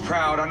 I was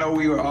proud. I know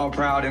we were all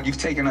proud, and you've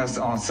taken us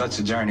on such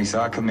a journey,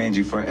 so I commend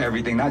you for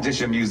everything, not just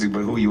your music,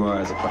 but who you are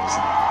as a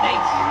person. Thank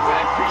you.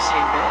 I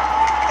appreciate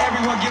that.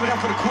 Everyone give it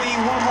up for the queen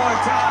one more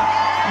time,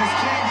 Miss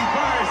Kandi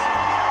Burruss.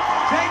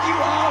 Thank you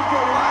all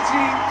for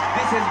watching.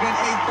 This has been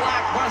a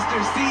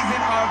blockbuster season,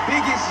 our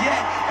biggest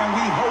yet, and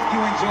we hope you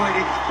enjoyed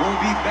it. We'll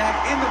be back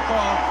in the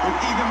fall with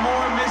even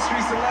more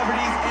mystery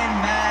celebrities and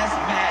mass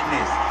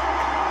madness.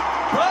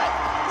 But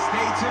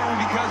stay tuned,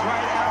 because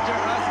right after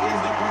us is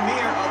the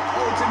premiere of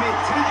Ultimate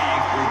Tag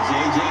with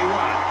JJ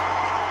Watt.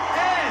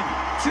 And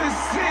to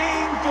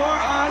sing for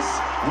us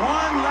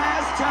one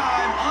last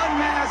time,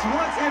 unmasked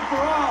once and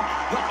for all,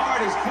 the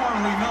artist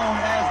formerly known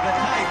as the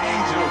Night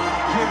Angel.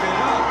 Give it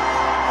up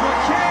for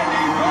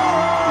Kandi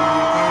Burruss.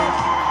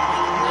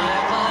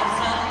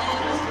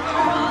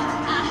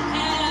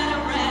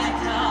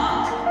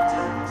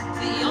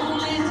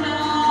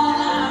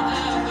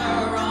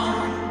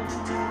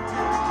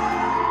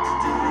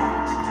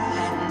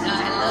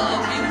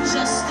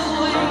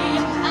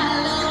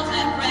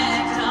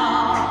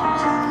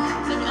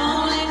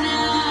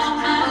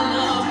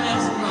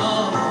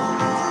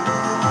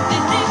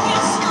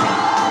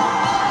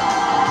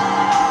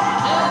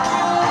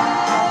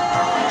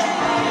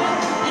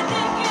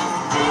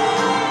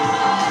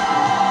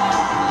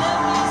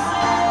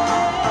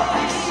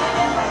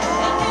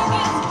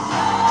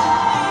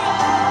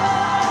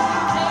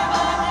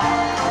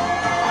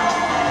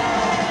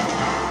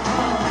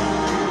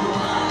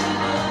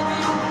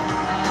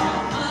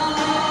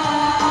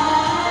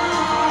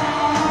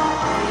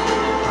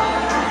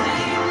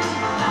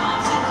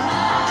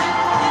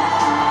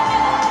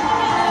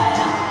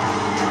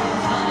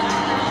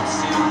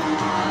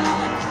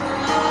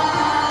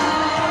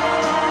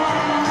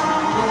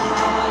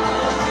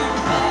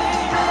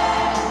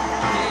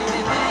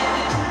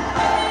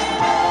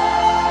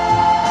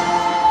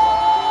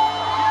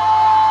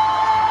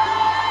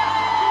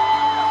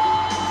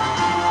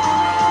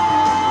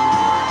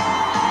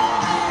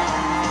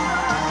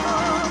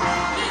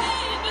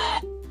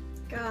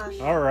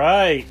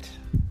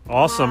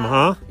 Awesome,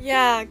 huh?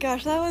 Yeah,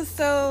 gosh, that was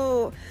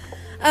so...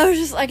 I was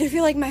just, I could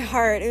feel, like, my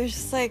heart. It was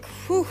just, like,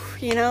 whew,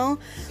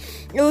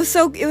 It was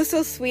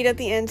so sweet at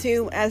the end,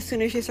 too, as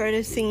soon as she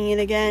started singing it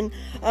again.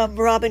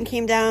 Robin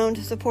came down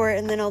to support,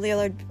 and then all the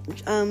other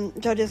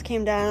judges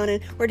came down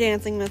and were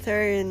dancing with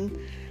her, and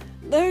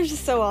that was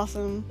just so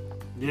awesome.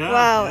 Yeah.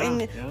 Wow, yeah,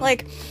 and, yeah.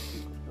 like,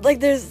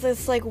 there's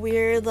this, like,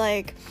 weird,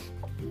 like...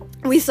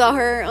 We saw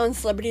her on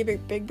Celebrity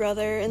Big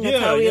Brother, and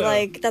that's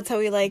how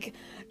we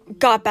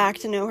got back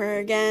to know her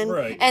again.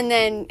 Right. And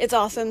then it's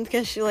awesome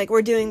because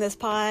we're doing this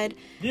pod.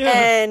 Yeah.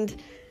 And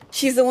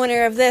she's the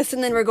winner of this,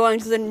 and then we're going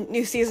to the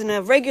new season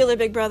of regular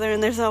Big Brother,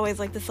 and there's always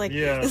this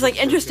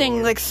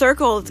interesting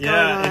circle going on.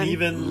 Yeah, and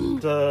even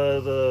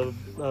the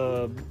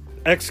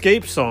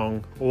Escape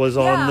song was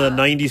on the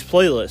 90s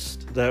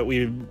playlist that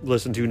we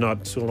listened to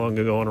not so long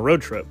ago on a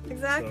road trip.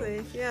 Exactly,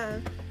 so. Yeah.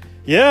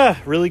 Yeah,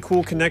 really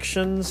cool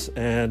connections,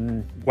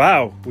 and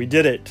wow, we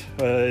did it.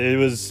 It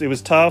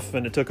was tough,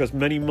 and it took us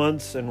many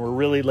months, and we're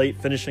really late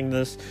finishing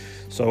this.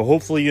 So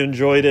hopefully you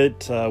enjoyed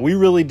it. We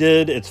really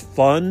did. It's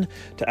fun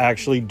to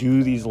actually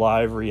do these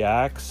live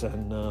reacts,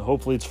 and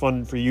hopefully it's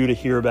fun for you to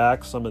hear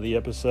back some of the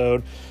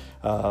episode.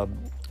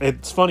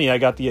 It's funny, I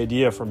got the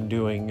idea from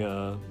doing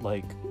I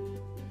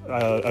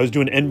was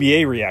doing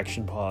NBA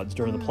reaction pods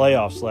during the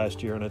playoffs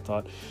last year, and I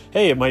thought,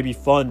 hey, it might be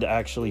fun to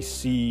actually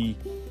see,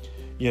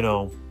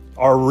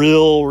 our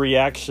real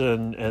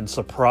reaction and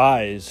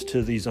surprise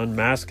to these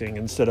unmasking,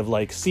 instead of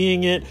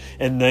seeing it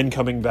and then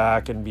coming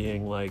back and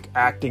being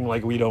acting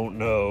like we don't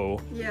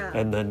know. Yeah.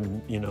 And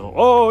then,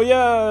 oh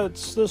yeah,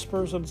 it's this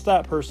person, it's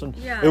that person.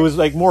 Yeah. It was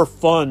more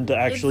fun to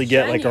actually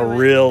get a genuine.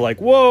 real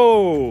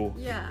whoa.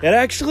 Yeah. It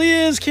actually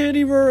is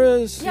Kandi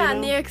Burruss. Yeah,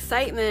 and the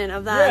excitement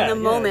of that in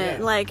the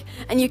moment.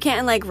 And you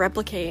can't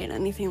replicate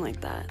anything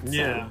like that. So.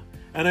 Yeah.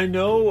 And I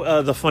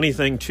know the funny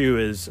thing too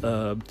is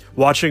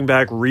watching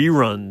back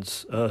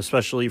reruns,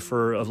 especially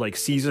for like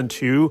season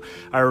 2.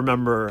 I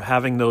remember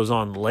having those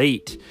on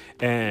late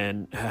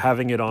and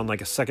having it on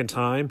like a second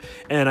time,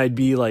 and I'd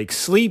be like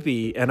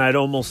sleepy and I'd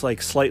almost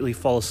like slightly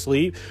fall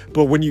asleep.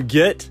 But when you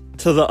get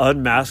to the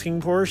unmasking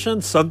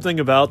portion, something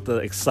about the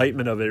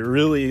excitement of it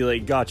really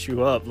like got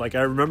you up. Like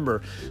I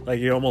remember like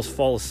you almost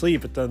fall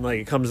asleep, but then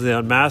like it comes to the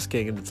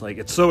unmasking and it's like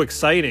it's so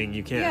exciting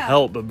you can't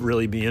help but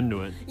really be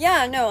into it.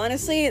 Yeah, no,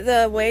 honestly,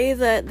 the way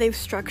that they've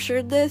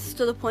structured this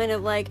to the point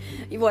of like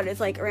what it's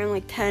like around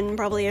like 10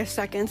 probably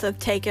seconds of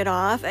take it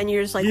off, and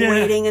you're just like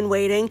waiting and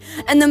waiting,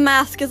 and the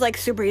mask is like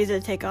super easy to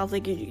take off.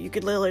 Like you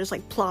could literally just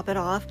like plop it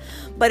off,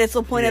 but it's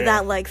the point of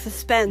that like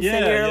suspense,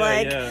 and you're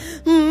like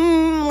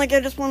I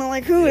just want to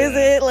like who is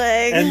it,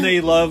 like, and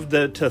they love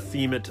to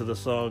theme it to the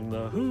song,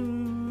 the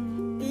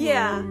who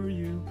are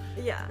you,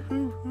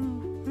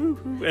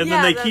 and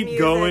then they keep music,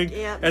 going,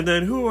 and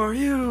then who are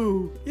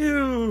you,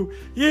 you,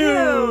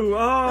 and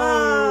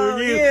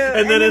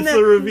then it's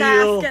the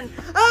reveal,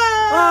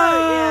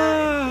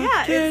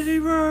 Candy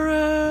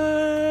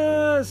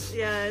Burruss.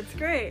 Yeah, it's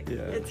great.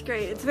 It's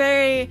great. It's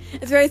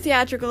very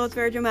theatrical. It's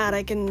very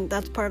dramatic, and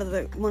that's part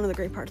of one of the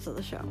great parts of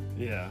the show.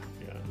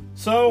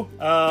 So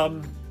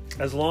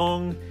as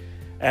long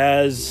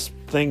as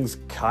things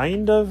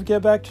kind of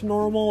get back to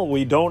normal,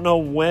 we don't know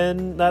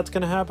when that's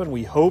going to happen.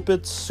 We hope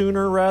it's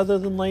sooner rather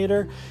than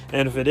later,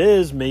 and if it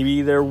is,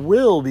 maybe there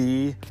will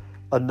be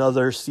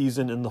another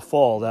season in the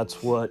fall.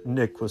 That's what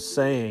Nick was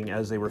saying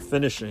as they were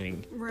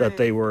finishing, that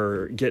they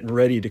were getting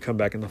ready to come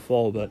back in the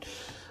fall. But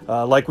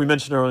like we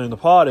mentioned earlier in the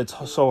pod, it's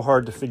so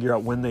hard to figure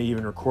out when they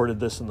even recorded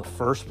this in the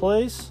first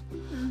place.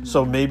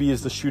 So maybe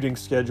is the shooting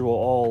schedule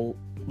all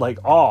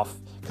like off,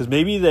 because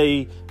maybe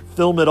they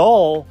film it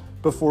all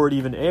before it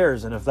even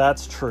airs, and if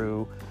that's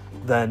true,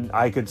 then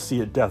I could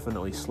see it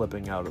definitely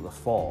slipping out of the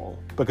fall,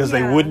 because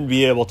they wouldn't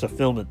be able to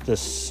film it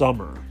this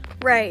summer.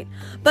 Right.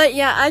 But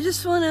yeah, I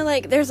just want to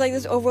like, there's like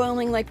this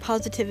overwhelming like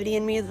positivity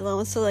in me that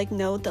wants to like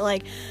note that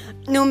like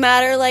no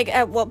matter like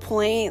at what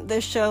point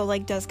the show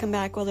like does come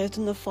back, whether it's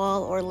in the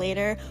fall or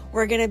later,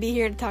 we're gonna be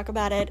here to talk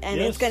about it, and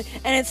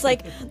it's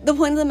like the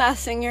point of The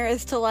Masked Singer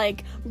is to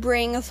like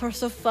bring a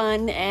source of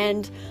fun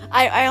and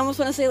I almost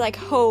want to say like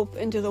hope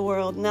into the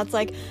world, and that's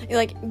like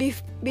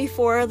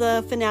before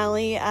the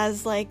finale,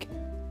 as like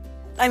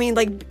I mean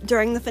like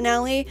during the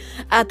finale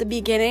at the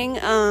beginning,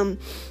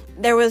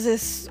 there was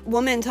this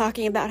woman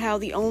talking about how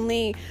the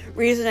only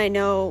reason I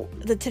know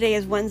that today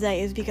is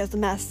Wednesday is because The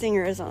Masked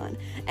Singer is on.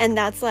 And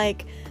that's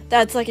like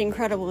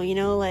incredible, you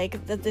know,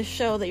 like that this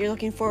show that you're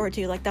looking forward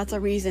to, like that's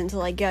a reason to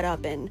like get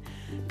up and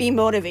be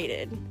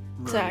motivated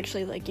to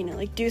actually like, you know,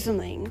 like do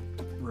something.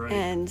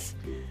 And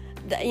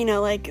you know,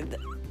 like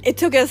it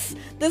took us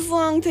this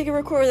long to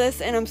record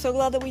this, and I'm so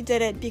glad that we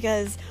did it,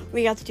 because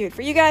we got to do it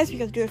for you guys, we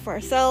got to do it for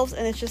ourselves,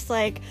 and it's just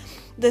like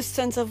this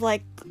sense of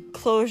like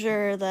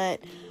closure that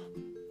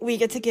we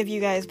get to give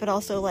you guys, but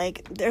also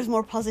like there's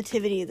more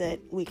positivity that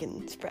we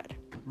can spread.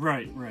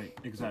 Right,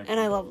 exactly. And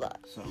I love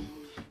that. So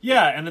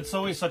yeah, and it's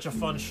always such a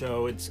fun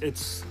show.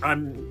 It's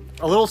I'm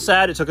a little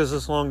sad it took us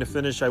this long to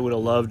finish. I would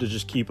have loved to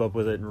just keep up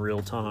with it in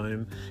real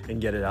time and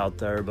get it out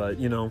there, but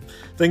you know,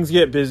 things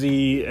get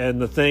busy,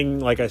 and the thing,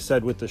 like I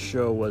said with the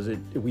show, was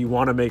we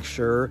want to make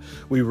sure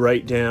we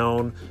write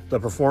down the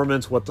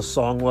performance, what the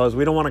song was.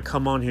 We don't want to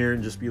come on here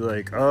and just be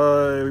like,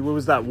 what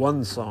was that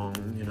one song,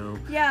 you know?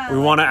 Yeah. We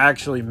want to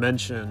actually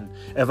mention,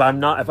 if I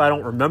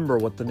don't remember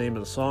what the name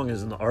of the song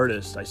is and the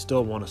artist, I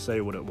still want to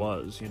say what it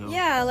was, you know?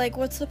 Yeah, like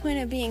what's the point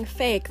of being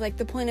fake? Like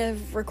the point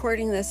of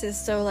recording this is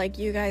so like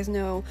you guys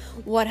know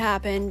what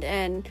happened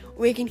and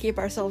we can keep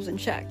ourselves in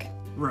check.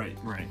 Right,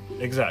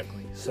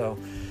 exactly. So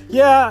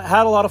yeah,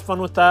 had a lot of fun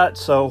with that.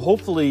 So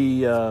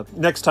hopefully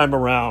next time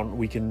around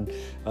we can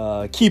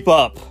keep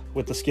up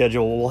with the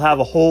schedule. We'll have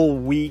a whole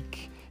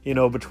week, you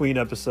know, between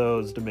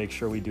episodes to make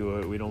sure we do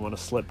it. We don't want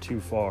to slip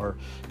too far,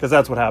 because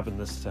that's what happened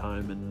this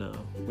time, and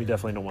we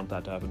definitely don't want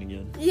that to happen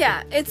again.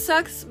 Yeah, it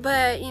sucks,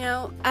 but you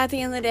know, at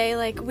the end of the day,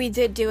 like we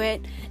did do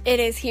it. It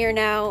is here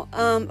now.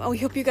 We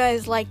hope you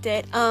guys liked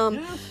it.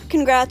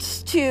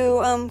 Congrats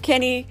to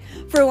Candy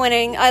for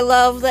winning. I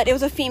love that it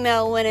was a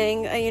female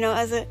winning. You know,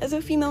 as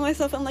a female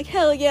myself, I'm like,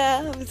 hell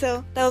yeah.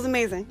 So that was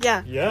amazing.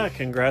 Yeah,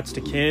 congrats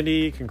to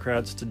Candy,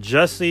 congrats to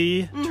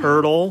Jesse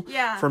Turtle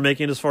for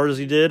making it as far as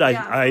he did.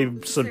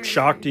 I'm so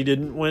shocked he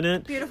didn't win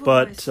it. Beautiful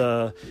but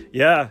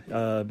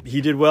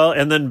he did well.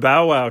 And then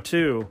Bow Wow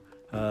too,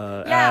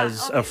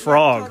 as a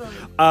frog.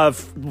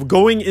 Totally.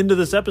 Going into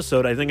this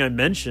episode, I think I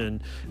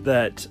mentioned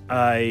that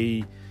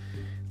I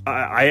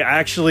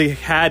actually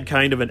had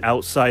kind of an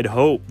outside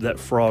hope that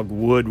Frog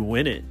would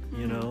win it,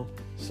 you know?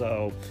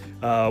 So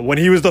when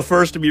he was the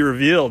first to be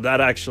revealed, that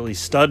actually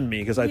stunned me,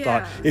 because I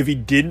thought if he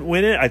didn't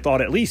win it, I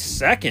thought at least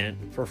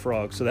second for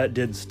Frog. So that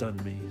did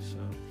stun me. So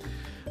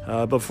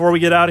before we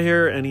get out of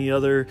here, any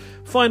other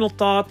final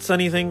thoughts,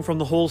 anything from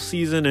the whole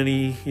season,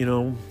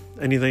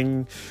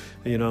 anything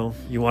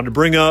you wanted to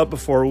bring up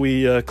before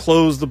we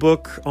close the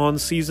book on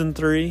season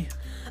 3?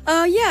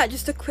 Yeah,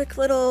 just a quick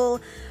little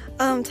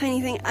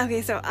tiny thing.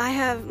 Okay, so I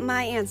have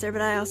my answer,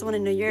 but I also want to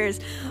know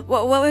yours.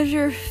 What was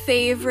your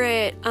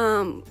favorite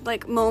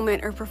like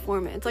moment or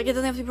performance? Like, it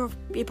doesn't have to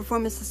be a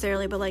performance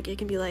necessarily, but like it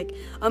can be like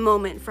a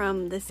moment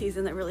from this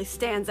season that really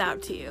stands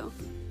out to you.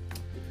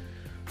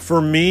 For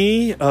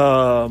me,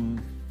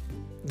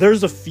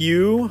 there's a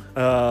few.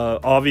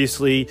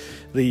 Obviously,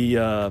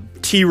 the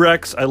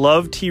T-Rex. I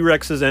love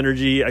T-Rex's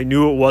energy. I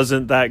knew it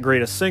wasn't that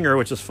great a singer,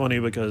 which is funny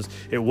because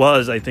it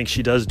was. I think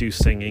she does do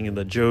singing in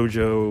the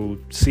JoJo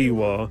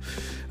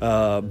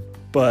Siwa.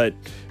 But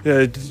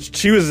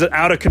she was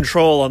out of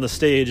control on the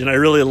stage, and I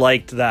really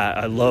liked that.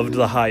 I loved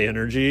the high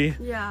energy.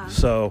 Yeah.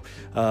 So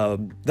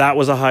that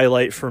was a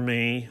highlight for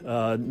me.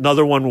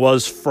 Another one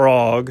was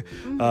Frog.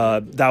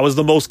 That was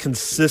the most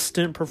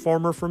consistent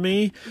performer for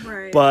me.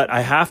 Right. But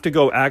I have to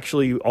go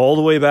actually all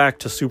the way back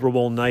to Super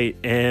Bowl night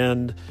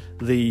and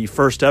the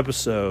first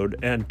episode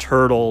and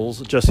Turtles,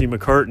 Jesse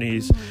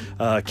McCartney's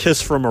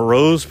Kiss from a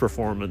Rose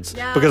performance,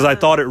 because I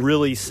thought it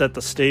really set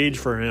the stage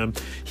for him.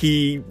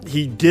 He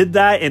did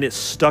that, and it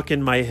stuck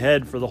in my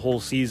head for the whole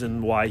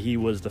season why he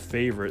was the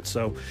favorite.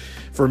 So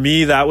for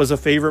me, that was a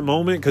favorite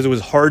moment because it was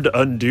hard to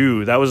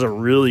undo. That was a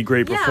really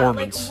great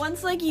performance. Like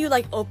once like you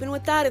like open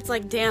with that, it's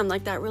like, damn,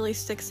 like that really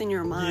sticks in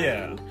your mind.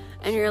 Yeah.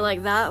 And you're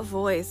like, that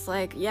voice,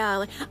 like, yeah.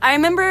 Like, I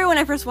remember when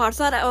I first watched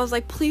that, I was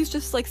like, please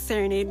just like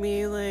serenade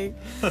me, like,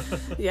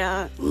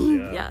 yeah.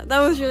 That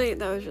was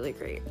really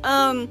great.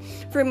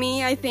 For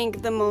me, I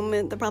think the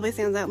moment that probably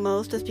stands out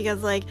most is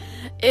because like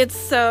it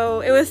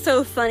was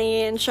so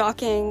funny and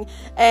shocking,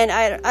 and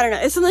I don't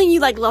know, it's something you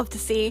like love to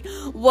see,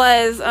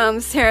 was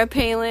Sarah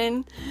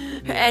Palin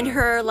and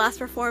her last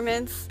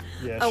performance.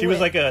 Yeah, she was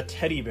like a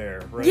teddy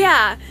bear, right?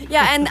 Yeah,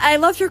 and I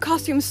loved her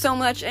costume so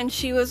much, and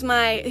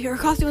her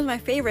costume was my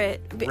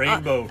favorite.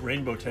 Rainbow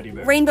teddy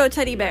bear. Rainbow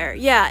teddy bear,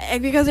 yeah,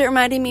 because it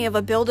reminded me of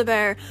a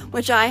Build-A-Bear,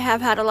 which I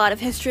have had a lot of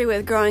history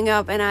with growing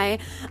up, and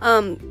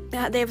they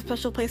have a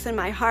special place in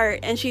my heart,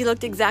 and she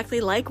looked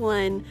exactly like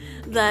one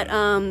that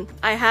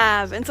I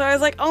have, and so I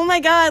was like, oh my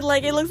god,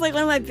 like it looks like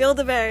one of my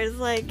Build-A-Bears,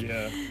 like.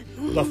 Yeah.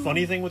 The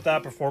funny thing with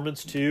that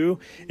performance, too,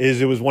 is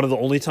it was one of the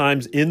only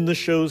times in the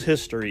show's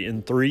history,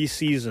 in 3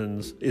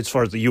 seasons, as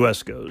far as the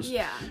U.S. goes,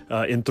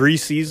 in 3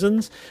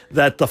 seasons,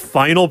 that the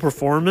final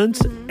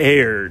performance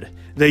aired.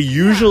 They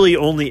usually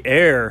only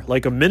air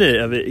like a minute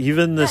of it.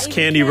 Even this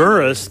Candy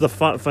Burris, the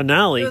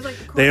finale,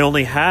 they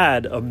only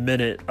had a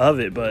minute of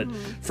it. But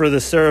for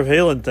the Sarah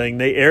Palin thing,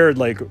 they aired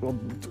like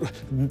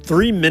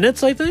 3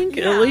 minutes, I think,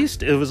 at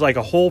least. It was like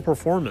a whole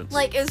performance.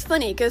 Like, it was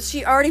funny because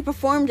she already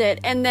performed it,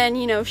 and then,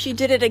 you know, she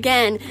did it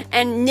again,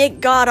 and Nick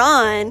got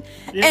on,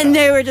 and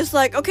they were just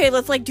like, okay,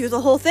 let's like do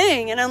the whole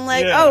thing. And I'm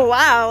like, oh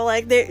wow,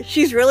 like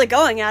she's really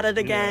going at it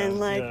again.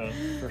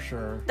 For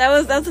sure. That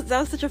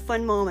was such a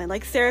fun moment.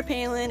 Like Sarah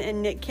Palin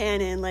and Nick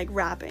Cannon like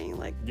rapping.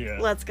 Like,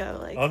 let's go.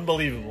 Like,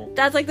 unbelievable.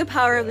 That's like the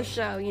power of the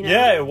show, you know?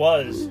 Yeah, it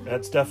was.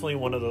 That's definitely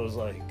one of those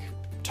like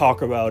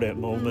talk about it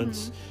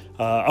moments.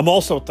 I'm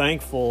also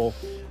thankful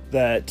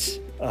that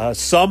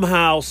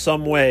somehow,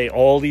 some way,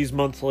 all these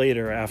months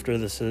later after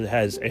this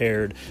has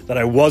aired, that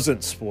I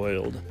wasn't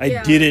spoiled.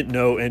 I didn't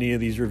know any of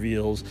these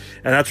reveals,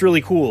 and that's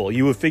really cool.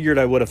 You would figured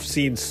I would have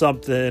seen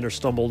something or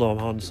stumbled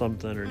on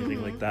something or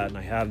anything like that, and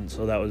I hadn't.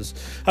 So I was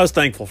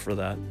thankful for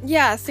that.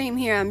 Yeah, same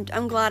here.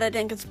 I'm glad I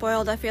didn't get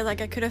spoiled. I feel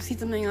like I could have seen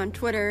something on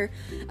Twitter,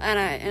 and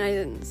I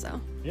didn't. So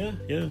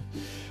yeah.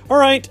 All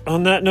right,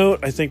 on that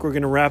note, I think we're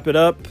going to wrap it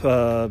up.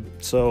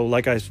 So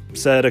like I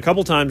said a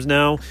couple times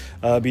now,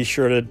 be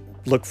sure to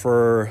look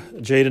for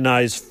Jade and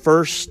I's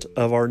first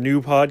of our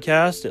new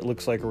podcast. It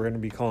looks like we're going to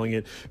be calling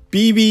it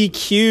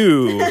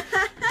BBQ,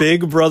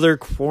 Big Brother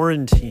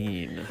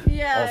Quarantine,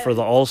 for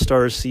the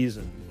All-Stars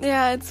season.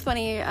 Yeah, it's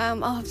funny.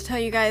 I'll have to tell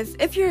you guys,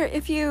 if you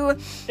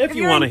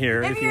want to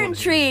hear, if you're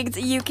intrigued,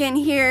 you can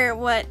hear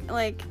what,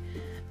 like,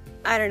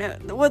 I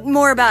don't know, what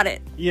more about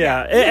it.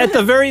 Yeah, at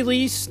the very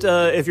least,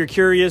 if you're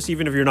curious,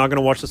 even if you're not going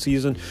to watch the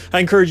season, I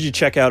encourage you to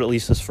check out at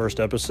least this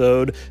first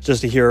episode just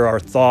to hear our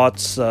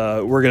thoughts.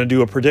 We're going to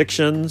do a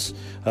predictions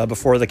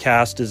before the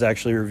cast is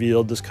actually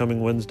revealed this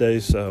coming Wednesday.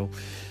 So,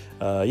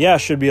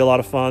 should be a lot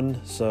of fun.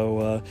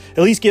 So,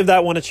 at least give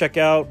that one a check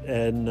out,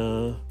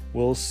 and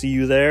we'll see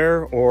you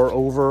there or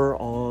over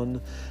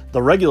on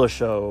the regular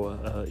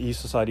show,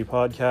 E-Society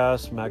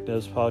Podcast,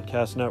 Magnus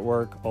Podcast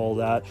Network, all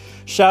that.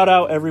 Shout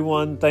out,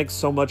 everyone. Thanks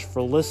so much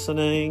for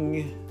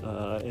listening.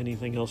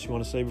 Anything else you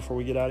want to say before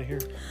we get out of here?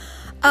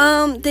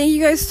 Thank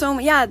you guys so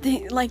much. Yeah,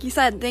 like you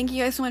said, thank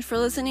you guys so much for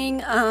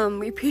listening.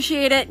 We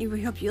appreciate it.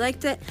 We hope you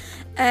liked it.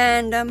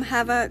 And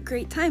have a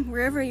great time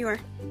wherever you are.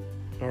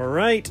 All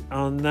right.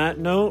 On that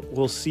note,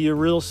 we'll see you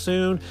real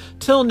soon.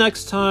 Till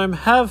next time,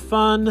 have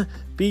fun,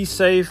 be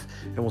safe,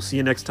 and we'll see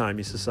you next time,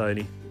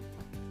 E-Society.